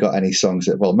haven't really got any songs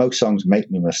most songs make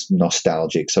me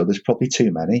nostalgic, so there's probably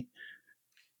too many.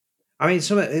 I mean,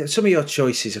 some of your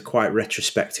choices are quite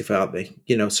retrospective, aren't they?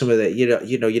 Some of the,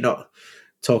 you're not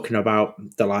talking about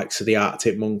the likes of the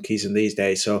Arctic Monkeys and these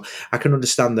days. So I can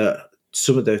understand that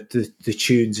some of the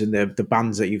tunes and the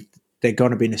bands that they're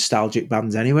going to be nostalgic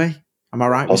bands anyway. Am I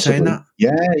right with saying that?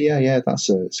 Yeah. That's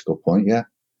a good point. Yeah.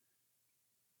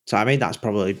 So, I mean, that's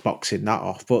probably boxing that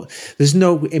off. But there's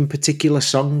no in particular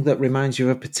song that reminds you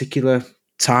of a particular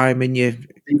time in your...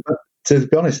 To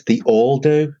be honest, they all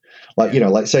do.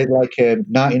 Say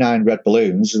 99 Red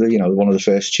Balloons, one of the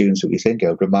first tunes that we think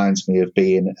of reminds me of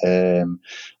being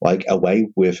away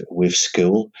with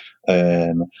school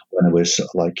when I was you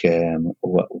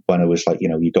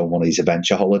go on one of these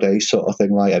adventure holidays sort of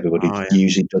thing, like everybody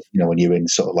usually does, when you're in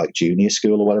sort of like junior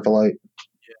school or whatever, like.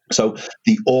 So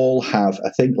they all have, I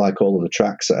think, like all of the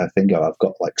tracks that I think of, I've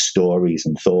got like stories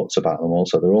and thoughts about them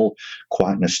also. They're all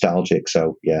quite nostalgic.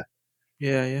 So yeah.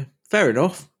 Yeah. Fair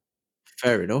enough.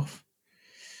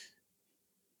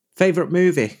 Favorite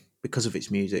movie because of its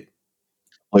music?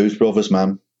 Blues Brothers,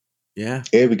 man. Yeah.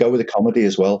 Here we go with the comedy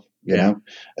as well. You know,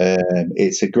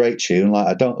 it's a great tune. Like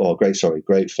I don't, or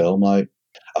great film. Like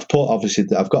I've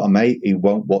got a mate who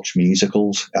won't watch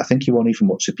musicals. I think he won't even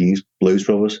watch the Blues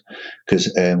Brothers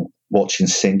because watching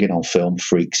singing on film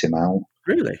freaks him out.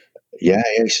 Really? Yeah,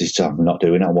 he says, I'm not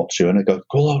doing it. I watch you. And I go,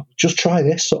 well, just try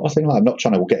this sort of thing. Like, I'm not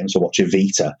trying to get him to watch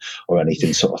Evita or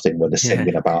anything sort of thing where they're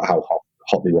singing about how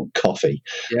hot they want coffee.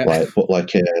 Yeah.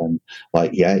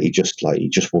 Yeah, he just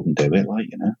wouldn't do it. Like,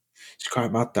 you know. It's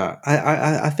quite mad that.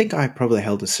 I think I probably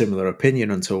held a similar opinion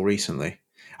until recently.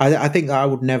 I think that I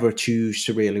would never choose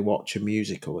to really watch a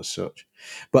musical as such.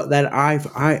 But then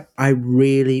I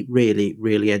really, really,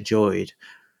 really enjoyed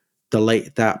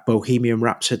that Bohemian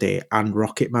Rhapsody and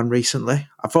Rocket Man recently.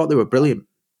 I thought they were brilliant.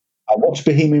 I watched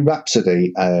Bohemian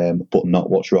Rhapsody, but not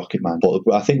watched Rocket Man. But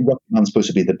I think Rocket Man's supposed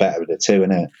to be the better of the two,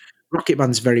 isn't it? Rocket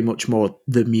Man's very much more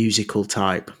the musical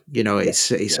type. You know,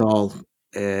 it's all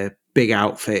big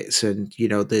outfits, and you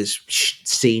know, there's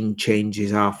scene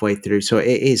changes halfway through, so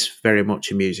it is very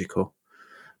much a musical.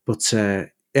 But yeah,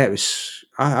 it was.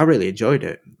 I really enjoyed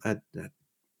it.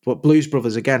 But Blues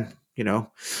Brothers again, you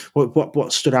know,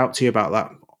 what stood out to you about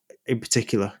that in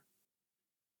particular?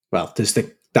 Well, there's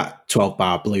that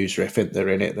 12-bar blues riff in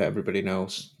it that everybody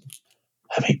knows.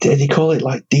 I mean, did he call it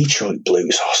like Detroit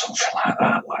Blues or something like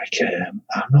that? Like,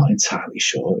 I'm not entirely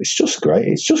sure. It's just great.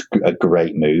 It's just a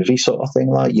great movie sort of thing.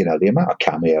 Like, you know, the amount of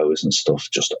cameos and stuff,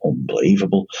 just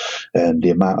unbelievable. The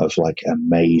amount of like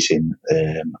amazing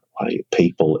like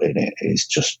people in it is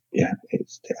just,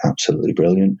 it's absolutely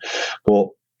brilliant. But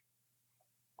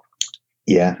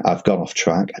yeah, I've gone off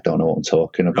track. I don't know what I'm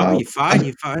talking about. No, you're fine.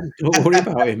 You're fine. Don't worry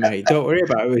about it, mate. Don't worry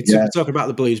about it. We're talking about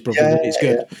the Blues Brothers. And it's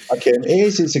good. Yeah. Okay,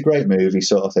 it's a great movie,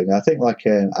 sort of thing. I think, like,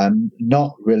 I'm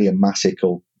not really a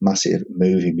massive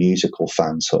movie musical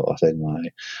fan, sort of thing.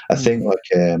 Like, I think, like,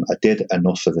 I did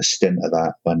enough of the stint of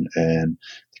that when the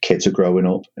kids are growing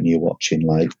up, and you're watching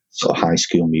like sort of High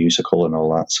School Musical and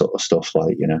all that sort of stuff.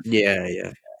 Like, you know, yeah.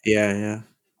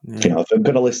 You know, if I'm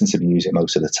going to listen to music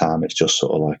most of the time, it's just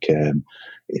sort of like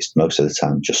it's most of the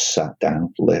time just sat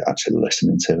down, actually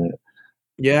listening to it.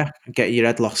 Yeah, get your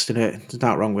head lost in it. There's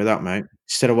nothing wrong with that, mate.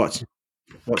 Instead of watching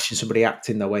somebody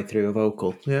acting their way through a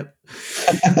vocal. Yeah.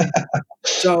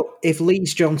 So, if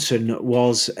Leeds Johnson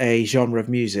was a genre of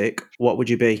music, what would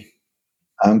you be?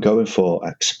 I'm going for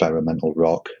experimental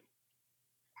rock.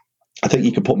 I think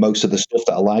you can put most of the stuff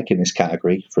that I like in this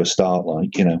category for a start.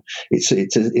 Like, you know, it's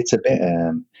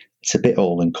a bit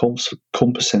all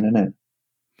encompassing, isn't it?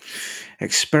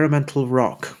 Experimental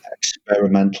rock.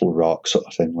 Experimental rock sort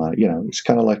of thing. Like, you know, it's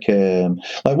kind of like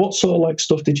what sort of like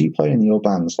stuff did you play in your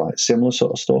bands? Like similar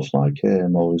sort of stuff, like,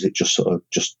 or is it just sort of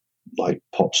just like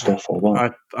pop stuff or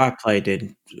what? I played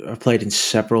in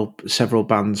several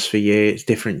bands for years,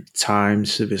 different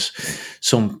times. There was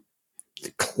some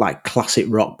like classic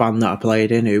rock band that I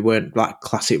played in who weren't like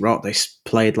classic rock. They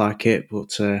played like it,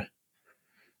 but they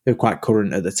were quite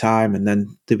current at the time. And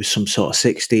then there was some sort of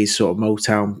 60s sort of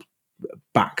Motown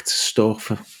backed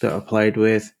stuff that I played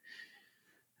with.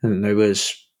 And there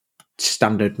was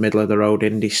standard middle of the road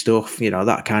indie stuff, you know,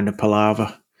 that kind of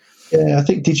palaver. Yeah, I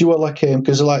think, did you like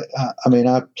because like I mean,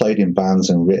 I've played in bands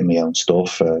and written my own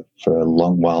stuff for a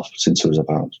long while, since I was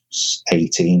about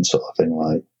 18 sort of thing,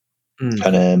 like.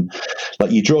 And like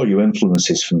you draw your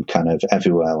influences from kind of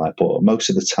everywhere, like, but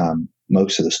most of the time,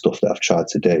 most of the stuff that I've tried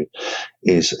to do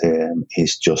is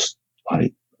just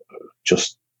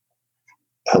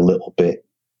a little bit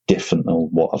different than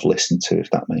what I've listened to,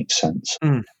 if that makes sense.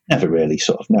 Never really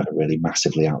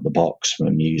massively out of the box from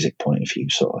a music point of view,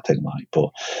 sort of thing, like.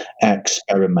 But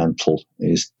experimental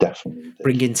is definitely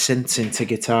bringing synths into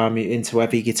into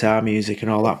heavy guitar music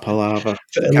and all that palaver.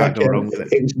 Like,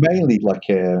 it was mainly like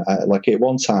at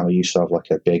one time I used to have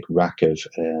like a big rack of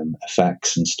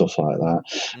effects and stuff like that,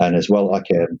 and as well like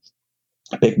a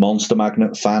big Monster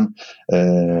Magnet fan,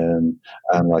 and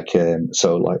like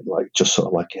so like just sort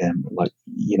of like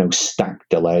you know, stacked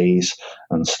delays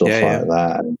and stuff like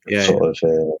that, and sort of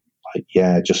like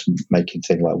just making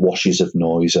things like washes of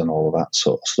noise and all of that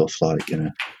sort of stuff, like, you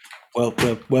know. Well,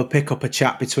 we'll pick up a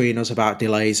chat between us about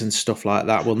delays and stuff like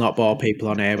that. We'll not bore people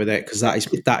on air with it, because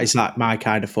that is like my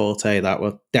kind of forte. That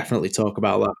we'll definitely talk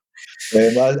about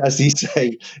that. As you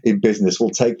say in business, we'll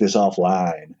take this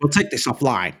offline.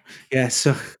 Yeah.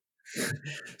 So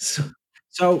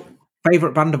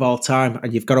favorite band of all time,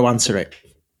 and you've got to answer it.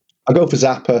 I go for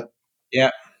Zappa.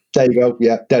 Yeah. There you go.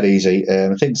 Yeah, dead easy.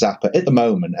 I think Zappa at the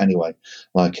moment, anyway.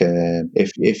 Like,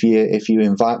 if you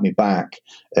invite me back,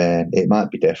 it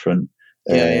might be different.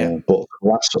 But for the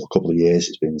last sort of couple of years,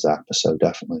 it's been Zappa. So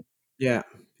definitely. Yeah.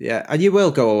 Yeah, and you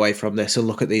will go away from this and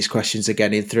look at these questions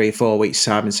again in 3 or 4 weeks'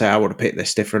 time and say, I would have picked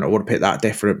this different, I would have picked that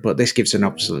different. But this gives an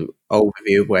absolute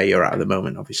overview of where you're at the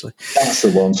moment, obviously. That's the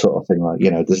one sort of thing, like,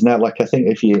 there's no, like, I think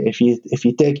if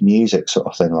you dig music sort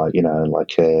of thing, like,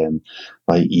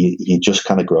 like you just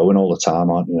kind of growing all the time,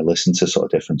 aren't you? Listen to sort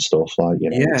of different stuff, like,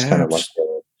 it's kind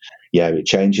Yeah, of like, it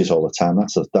changes all the time.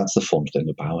 That's the fun thing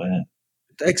about it.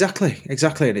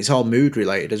 exactly. And it's all mood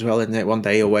related as well, isn't it? One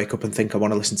day you'll wake up and think, I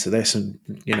want to listen to this. And,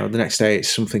 the next day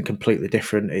it's something completely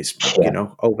different. It's, Yeah.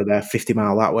 over there 50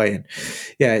 mile that way. And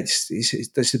yeah, that's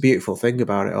the beautiful thing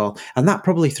about it all. And that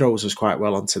probably throws us quite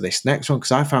well onto this next one,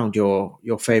 because I found your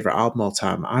favorite album all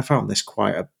time. I found this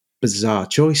quite a bizarre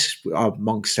choice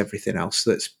amongst everything else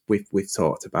that's we've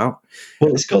talked about.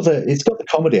 Well, it's got the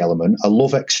comedy element. I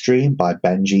love Extreme by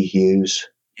Benji Hughes.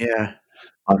 Yeah.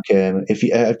 Like, if you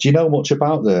do you know much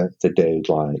about the dude?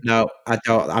 Like, No, I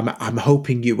don't. I'm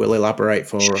hoping you will elaborate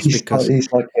for us, because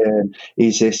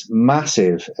he's this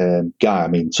massive guy. I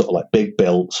mean, sort of like big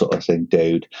built sort of thing,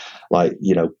 dude. Like,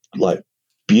 like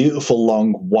beautiful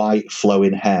long white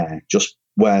flowing hair. Just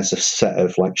wears a set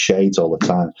of like shades all the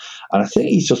time, and I think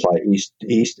he's just like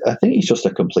I think he's just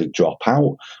a complete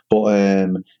dropout.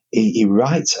 But he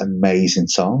writes amazing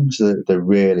songs. They're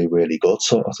really, really good,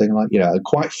 sort of thing. Like, and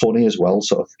quite funny as well.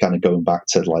 Sort of kind of going back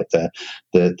to like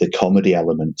the comedy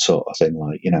element, sort of thing.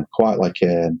 Like, quite like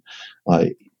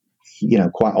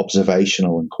quite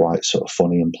observational and quite sort of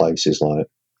funny in places. Like,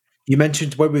 you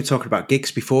mentioned when we were talking about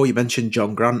gigs before, you mentioned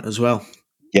John Grant as well.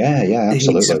 yeah,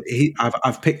 absolutely.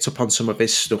 I've picked up on some of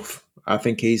his stuff. I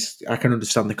think I can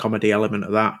understand the comedy element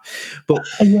of that. But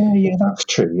yeah, that's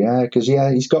true. Yeah, because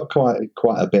he's got quite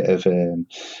a bit of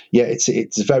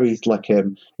it's very like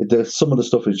some of the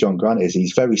stuff with John Grant is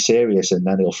he's very serious, and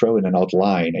then he'll throw in an odd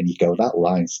line, and you go, that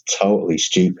line's totally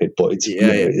stupid, but it's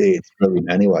it's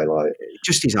brilliant anyway. Like,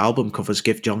 just his album covers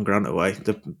give John Grant away.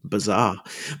 They're bizarre.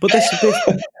 But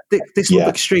this Love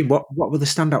Extreme, what were the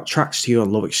standout tracks to you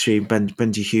on Love Extreme,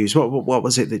 Benji Hughes? What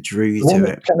was it that drew you to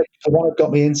it? The one that got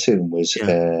me into him was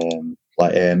a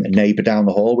Neighbour Down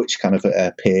the Hall, which kind of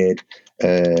appeared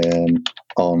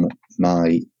on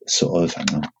my sort of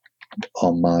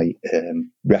on my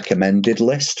recommended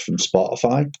list from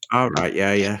Spotify. All right,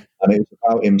 yeah. And it was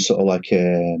about him sort of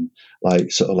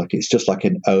like it's just like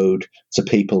an ode to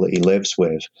people that he lives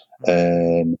with,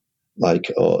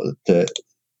 like, or that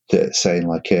saying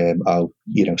like,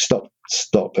 stop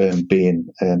stop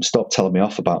telling me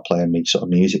off about playing me sort of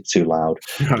music too loud,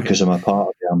 because I'm part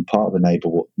of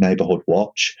the neighborhood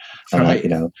watch, and like,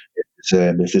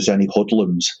 if there's any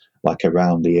hoodlums like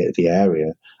around the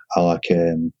area, I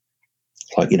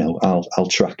I'll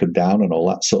track them down and all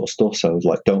that sort of stuff. So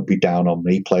like, don't be down on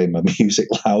me playing my music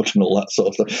loud and all that sort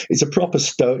of stuff. It's a proper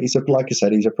like I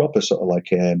said, he's a proper sort of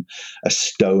like a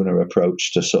stoner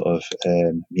approach to sort of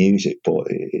music, but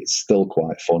it's still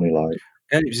quite funny. Like,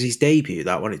 and it was his debut,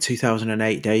 that one,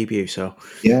 2008 debut. So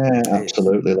yeah,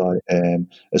 absolutely. Like,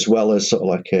 as well as sort of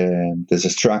like, there's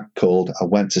a track called "I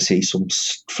Went to See Some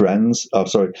Friends." Oh,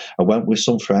 sorry, I went with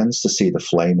some friends to see the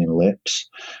Flaming Lips.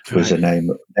 Was the name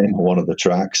of one of the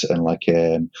tracks, and like,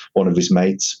 one of his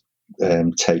mates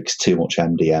takes too much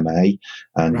MDMA,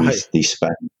 and they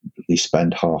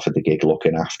spend half of the gig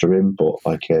looking after him. But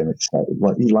like, it's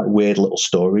like weird little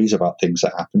stories about things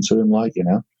that happen to him, like,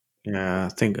 Yeah,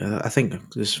 I think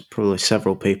there's probably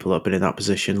several people that have been in that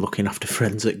position, looking after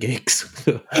friends at gigs.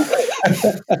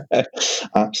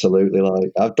 Absolutely. Like,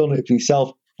 I've done it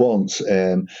myself once,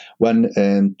 when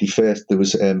there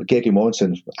was a gig in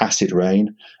Warrington, Acid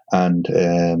Rain, and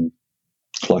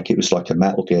like, it was like a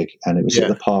metal gig, and it was at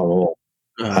the Par Hall,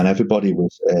 and everybody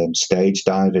was stage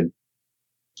diving.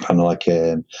 And like,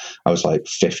 I was like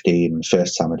 15, the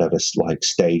first time I'd ever like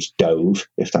stage dove,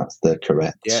 if that's the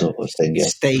correct sort of thing. Yeah.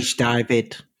 Stage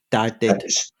dived,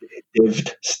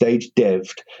 stage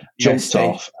dived, jumped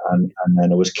off, and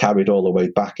then I was carried all the way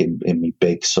back in my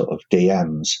big sort of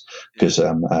DMs, because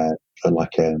I'm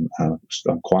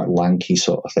quite lanky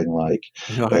sort of thing. Like,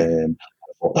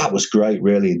 well, that was great,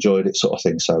 really enjoyed it, sort of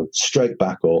thing. So straight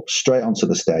back up, straight onto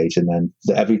the stage, and then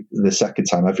the second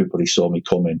time everybody saw me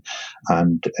coming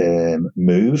and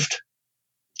moved.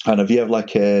 And have you ever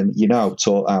like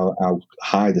taught how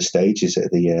high the stage is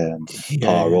at the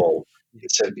Par Hall?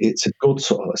 It's a good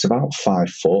sort of, it's about 5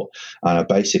 foot, and I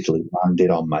basically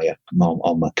landed on my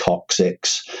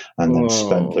coccyx, and then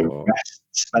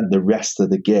spent the rest of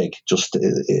the gig just at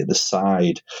the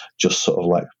side, just sort of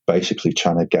like basically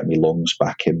trying to get my lungs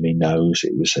back in my nose.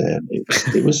 It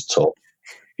was tough,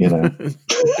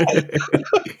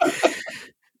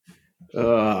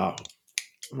 Oh,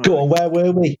 go on, where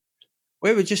were we?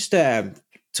 We were just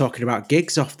talking about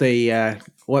gigs off the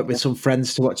Went with some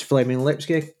friends to watch Flaming Lips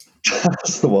gig.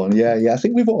 That's the one. Yeah, yeah. I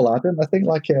think we've all had them. I think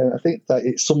I think that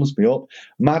it sums me up.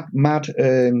 Mad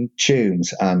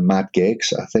tunes and mad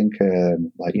gigs. I think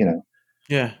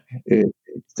Yeah.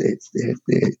 it's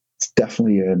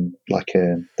definitely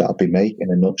that'll be me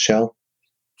in a nutshell.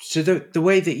 So the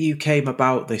way that you came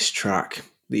about this track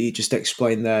that you just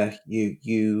explained there,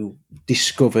 you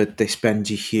discovered this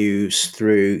Benji Hughes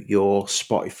through your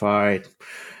Spotify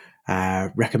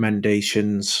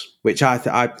recommendations, which I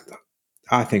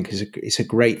think it's a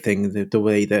great thing, the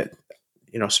way that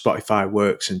Spotify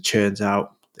works and churns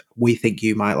out. We think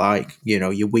you might like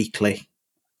your weekly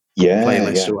Yeah,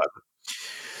 playlist yeah. or whatever.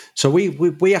 So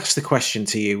we asked the question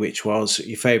to you, which was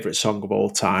your favourite song of all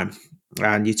time,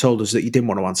 and you told us that you didn't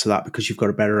want to answer that because you've got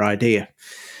a better idea.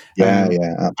 Yeah, And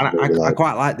yeah, absolutely. I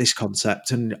quite like this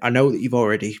concept, and I know that you've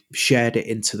already shared it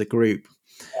into the group.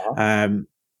 Um,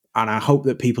 and I hope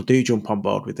that people do jump on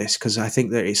board with this because I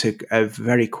think that it's a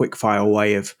very quick fire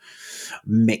way of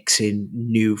mixing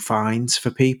new finds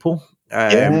for people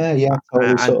Yeah, yeah,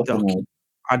 totally and, sort of thing.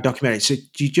 and document it. So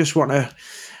do you just want to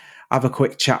have a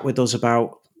quick chat with us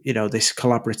about this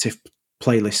collaborative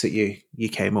playlist that you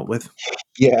came up with?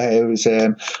 Yeah, it was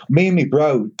me and my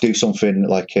bro do something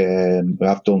like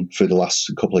I've done for the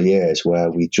last couple of years where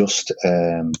we just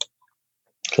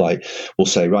like we'll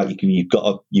say right you've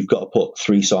got to put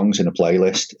 3 songs in a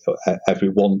playlist every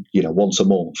one once a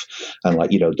month, and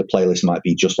the playlist might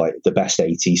be just like the best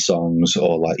 80s songs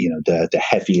or the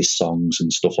heaviest songs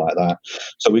and stuff like that.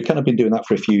 So we've kind of been doing that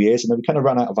for a few years, and then we kind of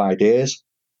ran out of ideas,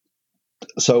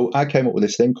 so I came up with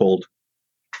this thing called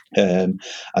and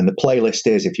the playlist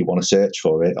is, if you want to search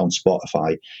for it on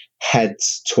Spotify,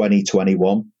 Heads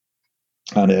 2021.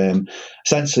 And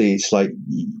essentially it's like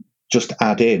just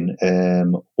add in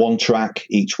 1 track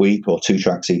each week or 2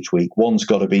 tracks each week. One's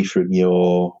got to be from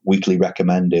your weekly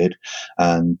recommended,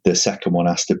 and the second one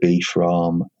has to be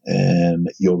from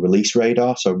your release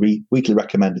radar. So weekly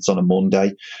recommended's on a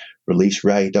Monday, release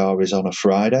radar is on a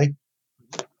Friday.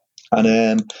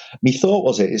 And my thought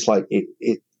was it's like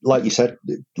it like you said,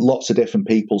 lots of different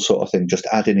people sort of thing, just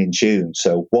adding in tunes.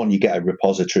 So one, you get a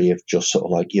repository of just sort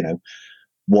of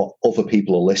what other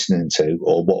people are listening to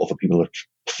or what other people are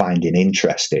finding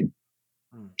interesting.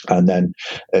 And then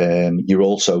you're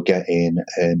also getting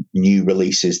new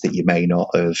releases that you may not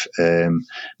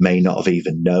have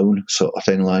even known, sort of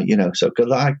thing. So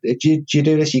do you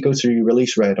do this? You go through your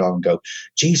release radar and go,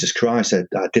 Jesus Christ,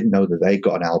 I didn't know that they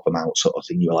got an album out, sort of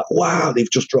thing. You're like, wow,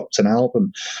 they've just dropped an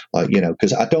album,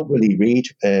 because I don't really read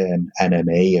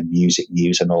NME and music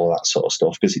news and all that sort of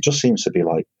stuff, because it just seems to be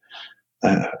like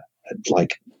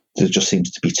there just seems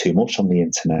to be too much on the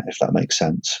internet, if that makes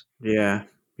sense. Yeah.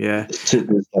 Yeah,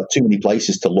 There's too many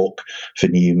places to look for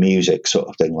new music, sort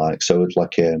of thing. So it's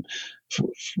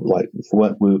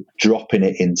we're dropping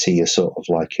it into your sort of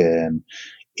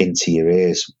into your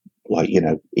ears,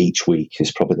 each week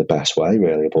is probably the best way,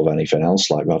 really, above anything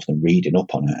else. Rather than reading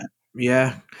up on it.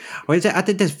 Yeah, well, I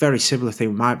did this very similar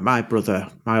thing. My brother,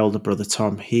 my older brother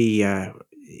Tom, we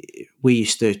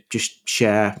used to just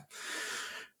share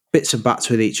bits and bats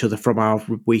with each other from our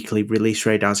weekly release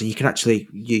radars, and you can actually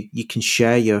you can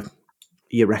share your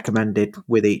recommended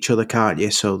with each other, can't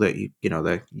you? So that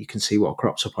you can see what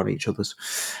crops up on each other's.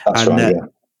 That's And right. Yeah.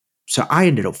 so I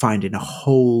ended up finding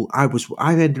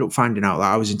I ended up finding out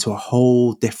that I was into a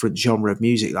whole different genre of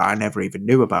music that I never even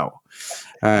knew about.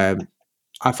 I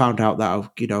found out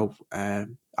that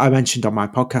I mentioned on my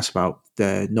podcast about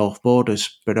the North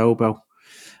Borders, Bonobo,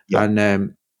 Yeah.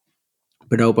 and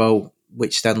Bonobo,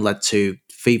 which then led to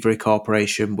Thievery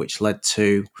Corporation, which led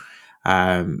to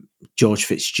George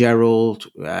Fitzgerald,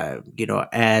 Air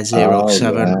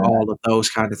 07, all of those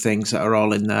kind of things that are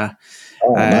all in there.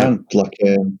 Oh man,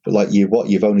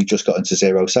 you've only just got into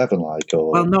 07,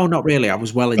 or Well, no, not really. I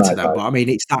was well into them, right. but I mean,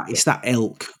 it's that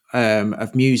ilk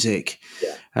of music.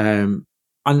 Yeah.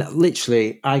 And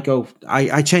literally, I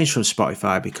changed from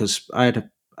Spotify because I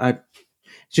had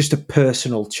just a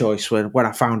personal choice when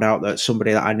I found out that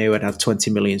somebody that I knew had 20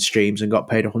 million streams and got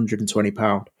paid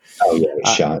 £120. Oh yeah,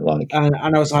 it's shite. And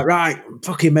I was like, right, I'm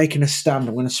fucking making a stand.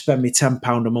 I'm going to spend me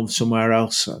 £10 a month somewhere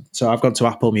else. So I've gone to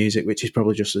Apple Music, which is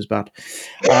probably just as bad.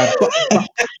 But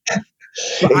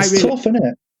it's tough, isn't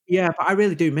it? Yeah, but I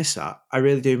really do miss that. I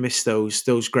really do miss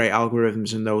those great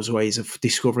algorithms and those ways of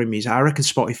discovering music. I reckon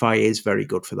Spotify is very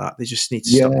good for that. They just need to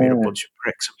stop being a bunch of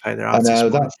pricks and pay their I artists know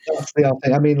money. that's the other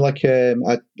thing. I mean,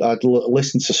 I'd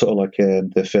listened to sort of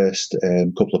the first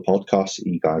couple of podcasts that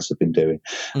you guys have been doing,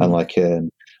 and I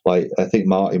think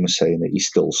Martin was saying that he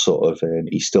still sort of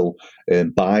he still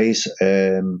buys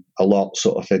a lot,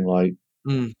 sort of thing,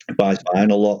 Mm, buys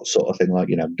mine a lot, sort of thing. Like,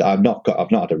 I've not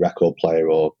had a record player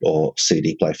or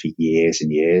CD player for years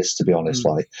and years, to be honest.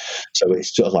 mm. Like, so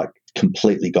it's sort of like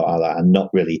completely got out of that, and not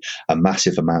really a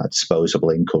massive amount of disposable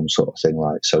income, sort of thing.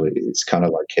 Like, so it's kind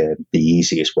of like the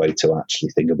easiest way to actually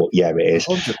think about. Yeah, it is.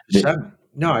 100%.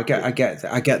 No, I get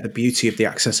the beauty of the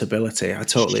accessibility. I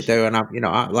totally do, and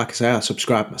like I say, I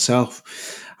subscribe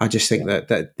myself. I just think Yeah.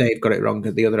 that they've got it wrong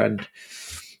at the other end.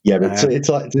 Yeah, Um, it's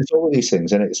like there's all of these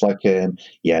things, and it's like,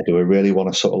 yeah, do I really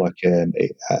want to sort of like,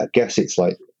 I guess it's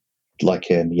like,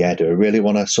 yeah, do I really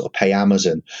want to sort of pay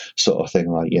Amazon, sort of thing,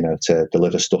 like, to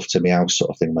deliver stuff to my house, sort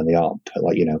of thing, when they aren't,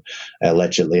 like,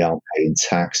 allegedly aren't paying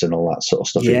tax and all that sort of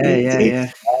stuff. yeah, yeah,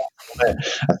 yeah,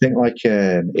 I think, like,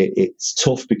 it's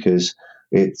tough because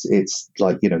it's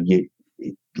like,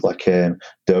 like, do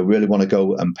I really want to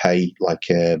go and pay like,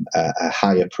 a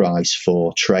higher price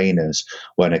for trainers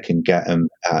when I can get them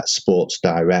at Sports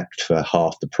Direct for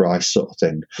half the price, sort of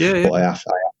thing? yeah, yeah, But I have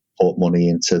to put money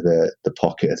into the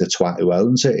pocket of the twat who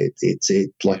owns it. It's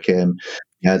like,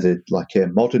 yeah, the like,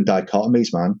 modern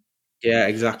dichotomies, man. yeah,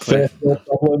 exactly. First world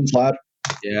problems, lad.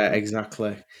 Yeah,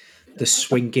 exactly. The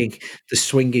swinging, the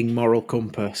swinging moral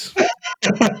compass.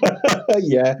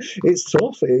 Yeah, it's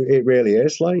tough. It really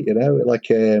is. Like, like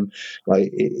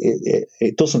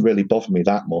it doesn't really bother me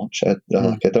that much.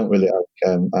 Mm. I don't really.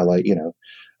 I like,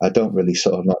 I don't really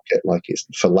sort of not get like it's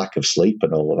for lack of sleep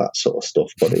and all of that sort of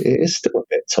stuff. But it is still a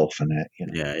bit tough, isn't it?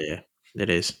 Yeah, yeah, it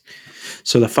is.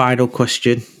 So the final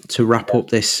question to wrap up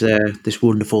this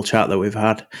wonderful chat that we've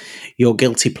had: your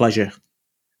guilty pleasure.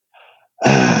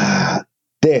 Ah,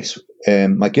 this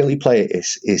my guilty pleasure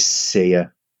is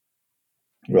Sia,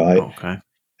 right? Okay.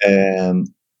 Um,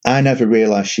 I never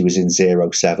realised she was in Zero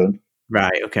 07.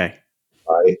 Right. Okay.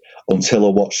 Right, until I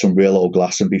watched some real old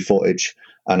Glastonbury footage,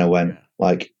 and I went Yeah.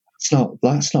 like,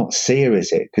 that's not Sia,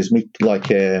 is it? Because me, like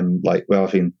we're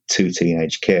having two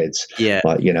teenage kids, Yeah.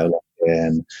 like,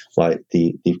 like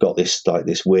they've got this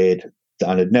weird,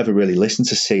 and I'd never really listened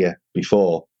to Sia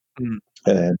before. Mm.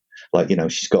 Um, like,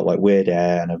 she's got like weird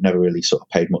hair, and I've never really sort of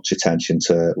paid much attention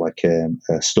to like,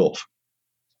 her stuff.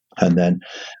 And then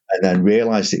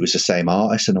realized it was the same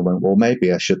artist, and I went, well,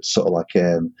 maybe I should sort of like,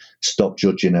 stop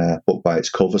judging a book by its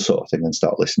cover, sort of thing, and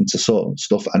start listening to sort of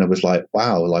stuff. And I was like,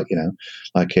 wow, like,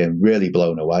 like, really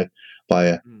blown away by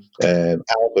a Mm.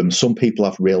 album. Some people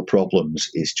have real problems.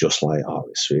 It's just like, oh,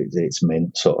 it's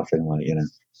mint, sort of thing, like,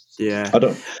 Yeah. I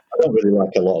don't really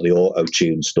like a lot of the auto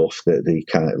tune stuff that the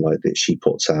kind of like that she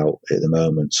puts out at the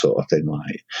moment, sort of thing,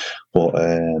 like. But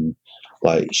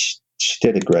like, she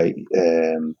did a great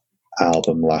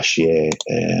album last year,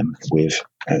 with,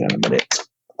 hang on a minute,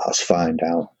 let's find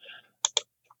out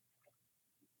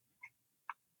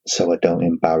so I don't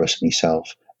embarrass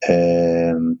myself.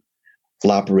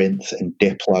 Labyrinth and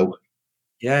Diplo,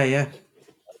 Yeah. Yeah.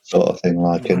 sort of thing,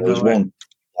 like. I And there was know it. one,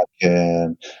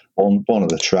 like, one of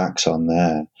the tracks on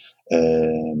there.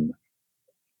 Um,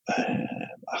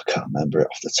 I can't remember it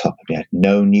off the top of my head.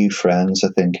 No New Friends, I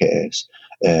think it is.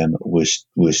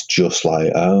 Was just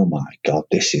like, oh my god,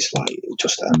 this is like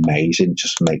just amazing.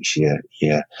 Just makes your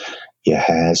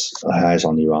hairs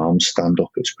on your arms stand up.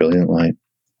 It's brilliant, like.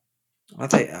 I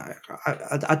think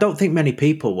I don't think many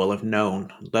people will have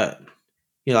known that.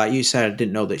 Like you said, I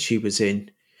didn't know that she was in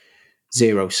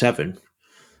 07,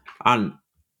 and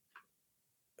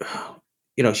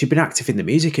she'd been active in the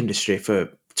music industry for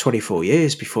 24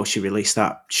 years before she released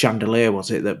that Chandelier.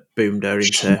 Was it that boomed her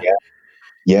into Yeah,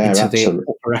 yeah, into the absolutely,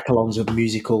 upper echelons of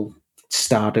musical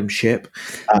stardom ship?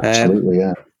 Um, absolutely,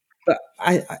 yeah, but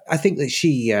I think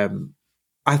that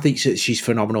I think that she's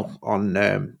phenomenal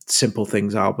on Simple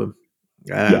Things album.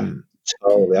 yeah. Um,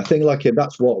 Totally, I think like,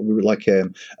 that's what like, a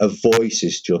voice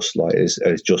is just like has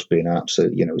just been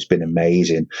absolute. It's been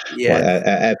amazing. Like, yeah,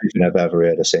 everything I've ever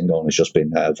heard a sing on has just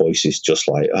been, her voice is just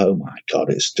like, oh my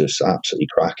god, it's just absolutely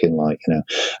cracking. Like,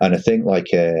 and I think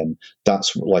like,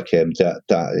 that's like, that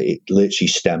it literally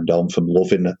stemmed on from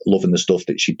loving the stuff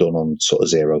that she'd done on sort of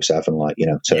 07, like,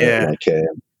 to yeah. like,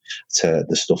 to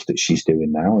the stuff that she's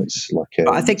doing now. It's like,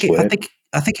 But it's weird.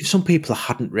 I think if some people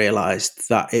hadn't realised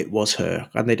that it was her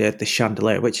and they did the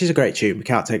Chandelier, which is a great tune, we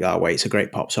can't take that away. It's a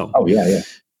great pop song. Oh yeah, yeah,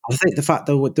 I think the fact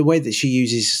that the way that she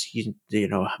uses,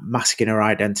 masking her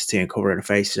identity and covering her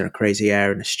face and her crazy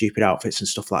hair and her stupid outfits and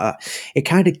stuff like that, it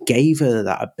kind of gave her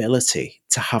that ability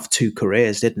to have two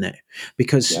careers, didn't it?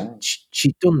 Because yeah,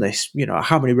 she'd done this,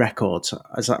 how many records,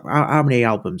 how many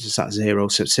albums is that? Zero,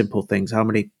 so Simple Things. How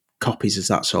many copies has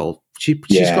that sold? She's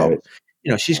yeah. got,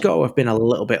 she's got to have been a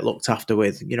little bit looked after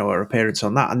with, her appearance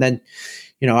on that. And then,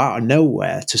 out of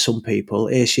nowhere to some people,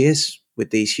 here she is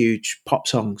with these huge pop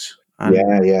songs.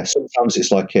 And Yeah. Sometimes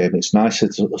it's like it's nicer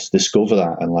to discover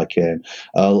that, and like a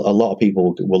lot of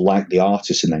people will like the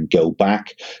artist and then go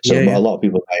back. So yeah, a yeah, lot of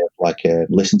people may have like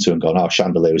listened to and gone, "Oh,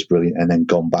 Chandelier is brilliant," and then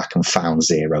gone back and found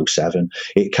 07.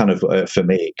 It kind of for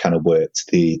me, it kind of worked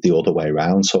the other way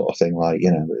around, sort of thing. Like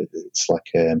it's like,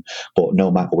 but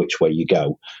no matter which way you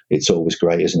go, it's always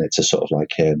great, isn't it? To sort of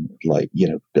like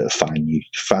find new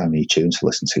tunes to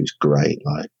listen to is great.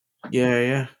 Like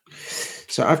yeah.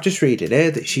 So I've just read it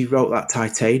here that she wrote that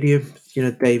Titanium,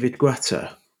 David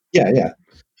Guetta. yeah.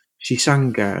 She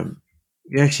sang,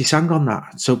 she sang on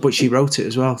that. So, but she wrote it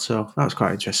as well. So that was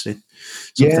quite interesting.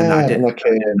 Something that I Yeah, did. like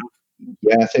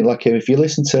I think like if you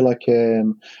listen to like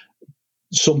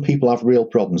some people have real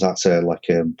problems. That's like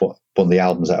one of the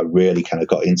albums that I really kind of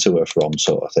got into her from,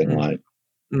 sort of thing. Mm, Like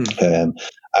mm.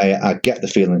 I get the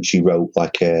feeling she wrote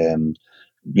like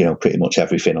pretty much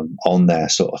everything on there,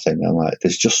 sort of thing. And like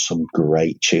there's just some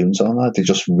great tunes on there. They're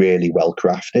just really well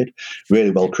crafted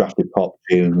pop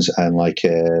tunes, and like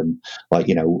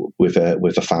with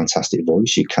a fantastic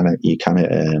voice. You cannot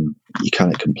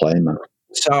complain, man.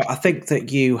 So I think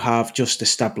that you have just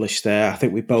established there. I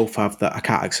think we both have that. I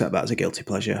can't accept that as a guilty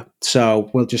pleasure.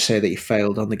 So we'll just say that you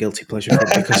failed on the guilty pleasure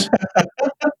front because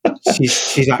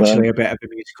she's Well, actually a bit of a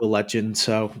musical legend.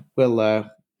 So we'll I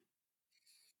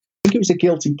think it was a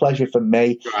guilty pleasure for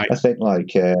me. right. I think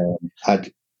like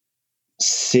I'd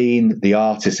seen the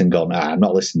artist and gone, I'm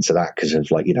not listening to that because of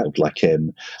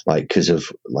because of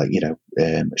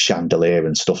Chandelier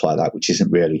and stuff like that, which isn't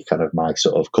really kind of my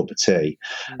sort of cup of tea.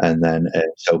 And then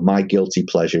so my guilty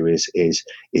pleasure is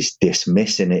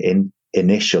dismissing it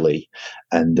initially,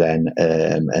 and then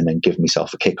give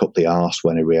myself a kick up the arse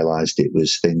when I realised it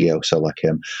was Thingio. So like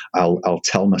I'll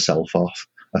tell myself off,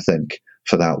 I think,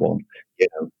 for that one. Yeah.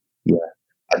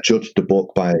 I judged the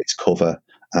book by its cover,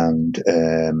 and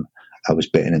I was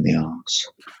bitten in the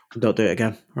arse. Don't do it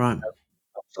again. Right.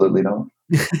 Absolutely not.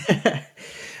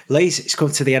 Lise, it's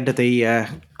come to the end of the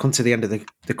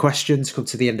questions, come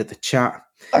to the end of the chat.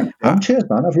 Thanks, John. Cheers,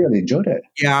 man. I've really enjoyed it.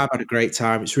 Yeah, I've had a great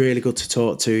time. It's really good to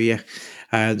talk to you.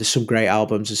 There's some great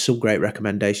albums, there's some great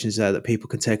recommendations there that people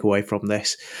can take away from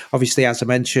this. Obviously, as I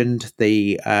mentioned,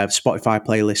 the Spotify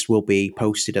playlist will be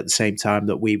posted at the same time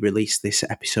that we release this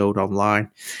episode online.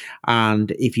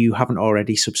 And if you haven't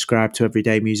already subscribed to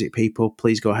Everyday Music People,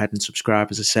 please go ahead and subscribe.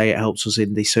 As I say, it helps us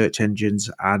in the search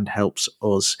engines and helps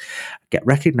us get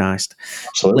recognised.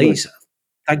 Absolutely. Please,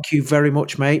 thank you very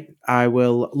much, mate. I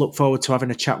will look forward to having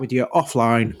a chat with you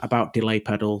offline about delay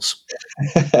pedals.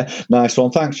 Nice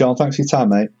one. Thanks, John. Thanks for your time,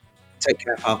 mate. Take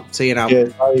care, pal. See you now.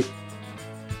 Cheers. Bye.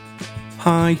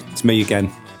 Hi, it's me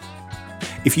again.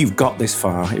 If you've got this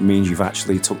far, it means you've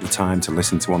actually took the time to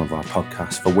listen to one of our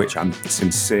podcasts, for which I'm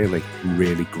sincerely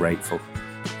really grateful.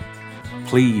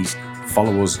 Please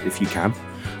follow us if you can,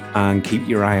 and keep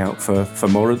your eye out for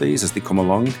more of these as they come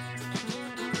along.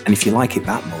 And if you like it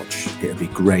that much, it'd be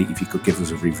great if you could give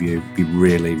us a review. Be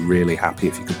really, really happy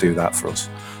if you could do that for us.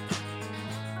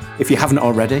 If you haven't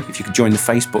already, if you could join the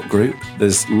Facebook group,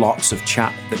 there's lots of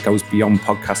chat that goes beyond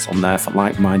podcasts on there for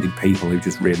like-minded people who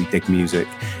just really dig music.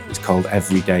 It's called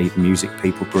Everyday Music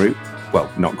People Group.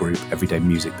 Well, not group, Everyday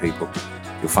Music People.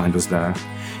 You'll find us there.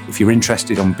 If you're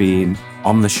interested in being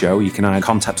on the show, you can either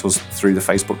contact us through the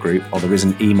Facebook group, or there is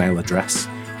an email address,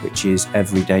 which is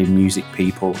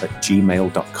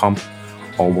everydaymusicpeople@gmail.com,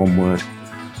 all one word.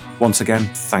 Once again,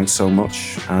 thanks so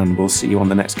much, and we'll see you on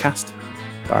the next cast.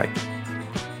 Bye.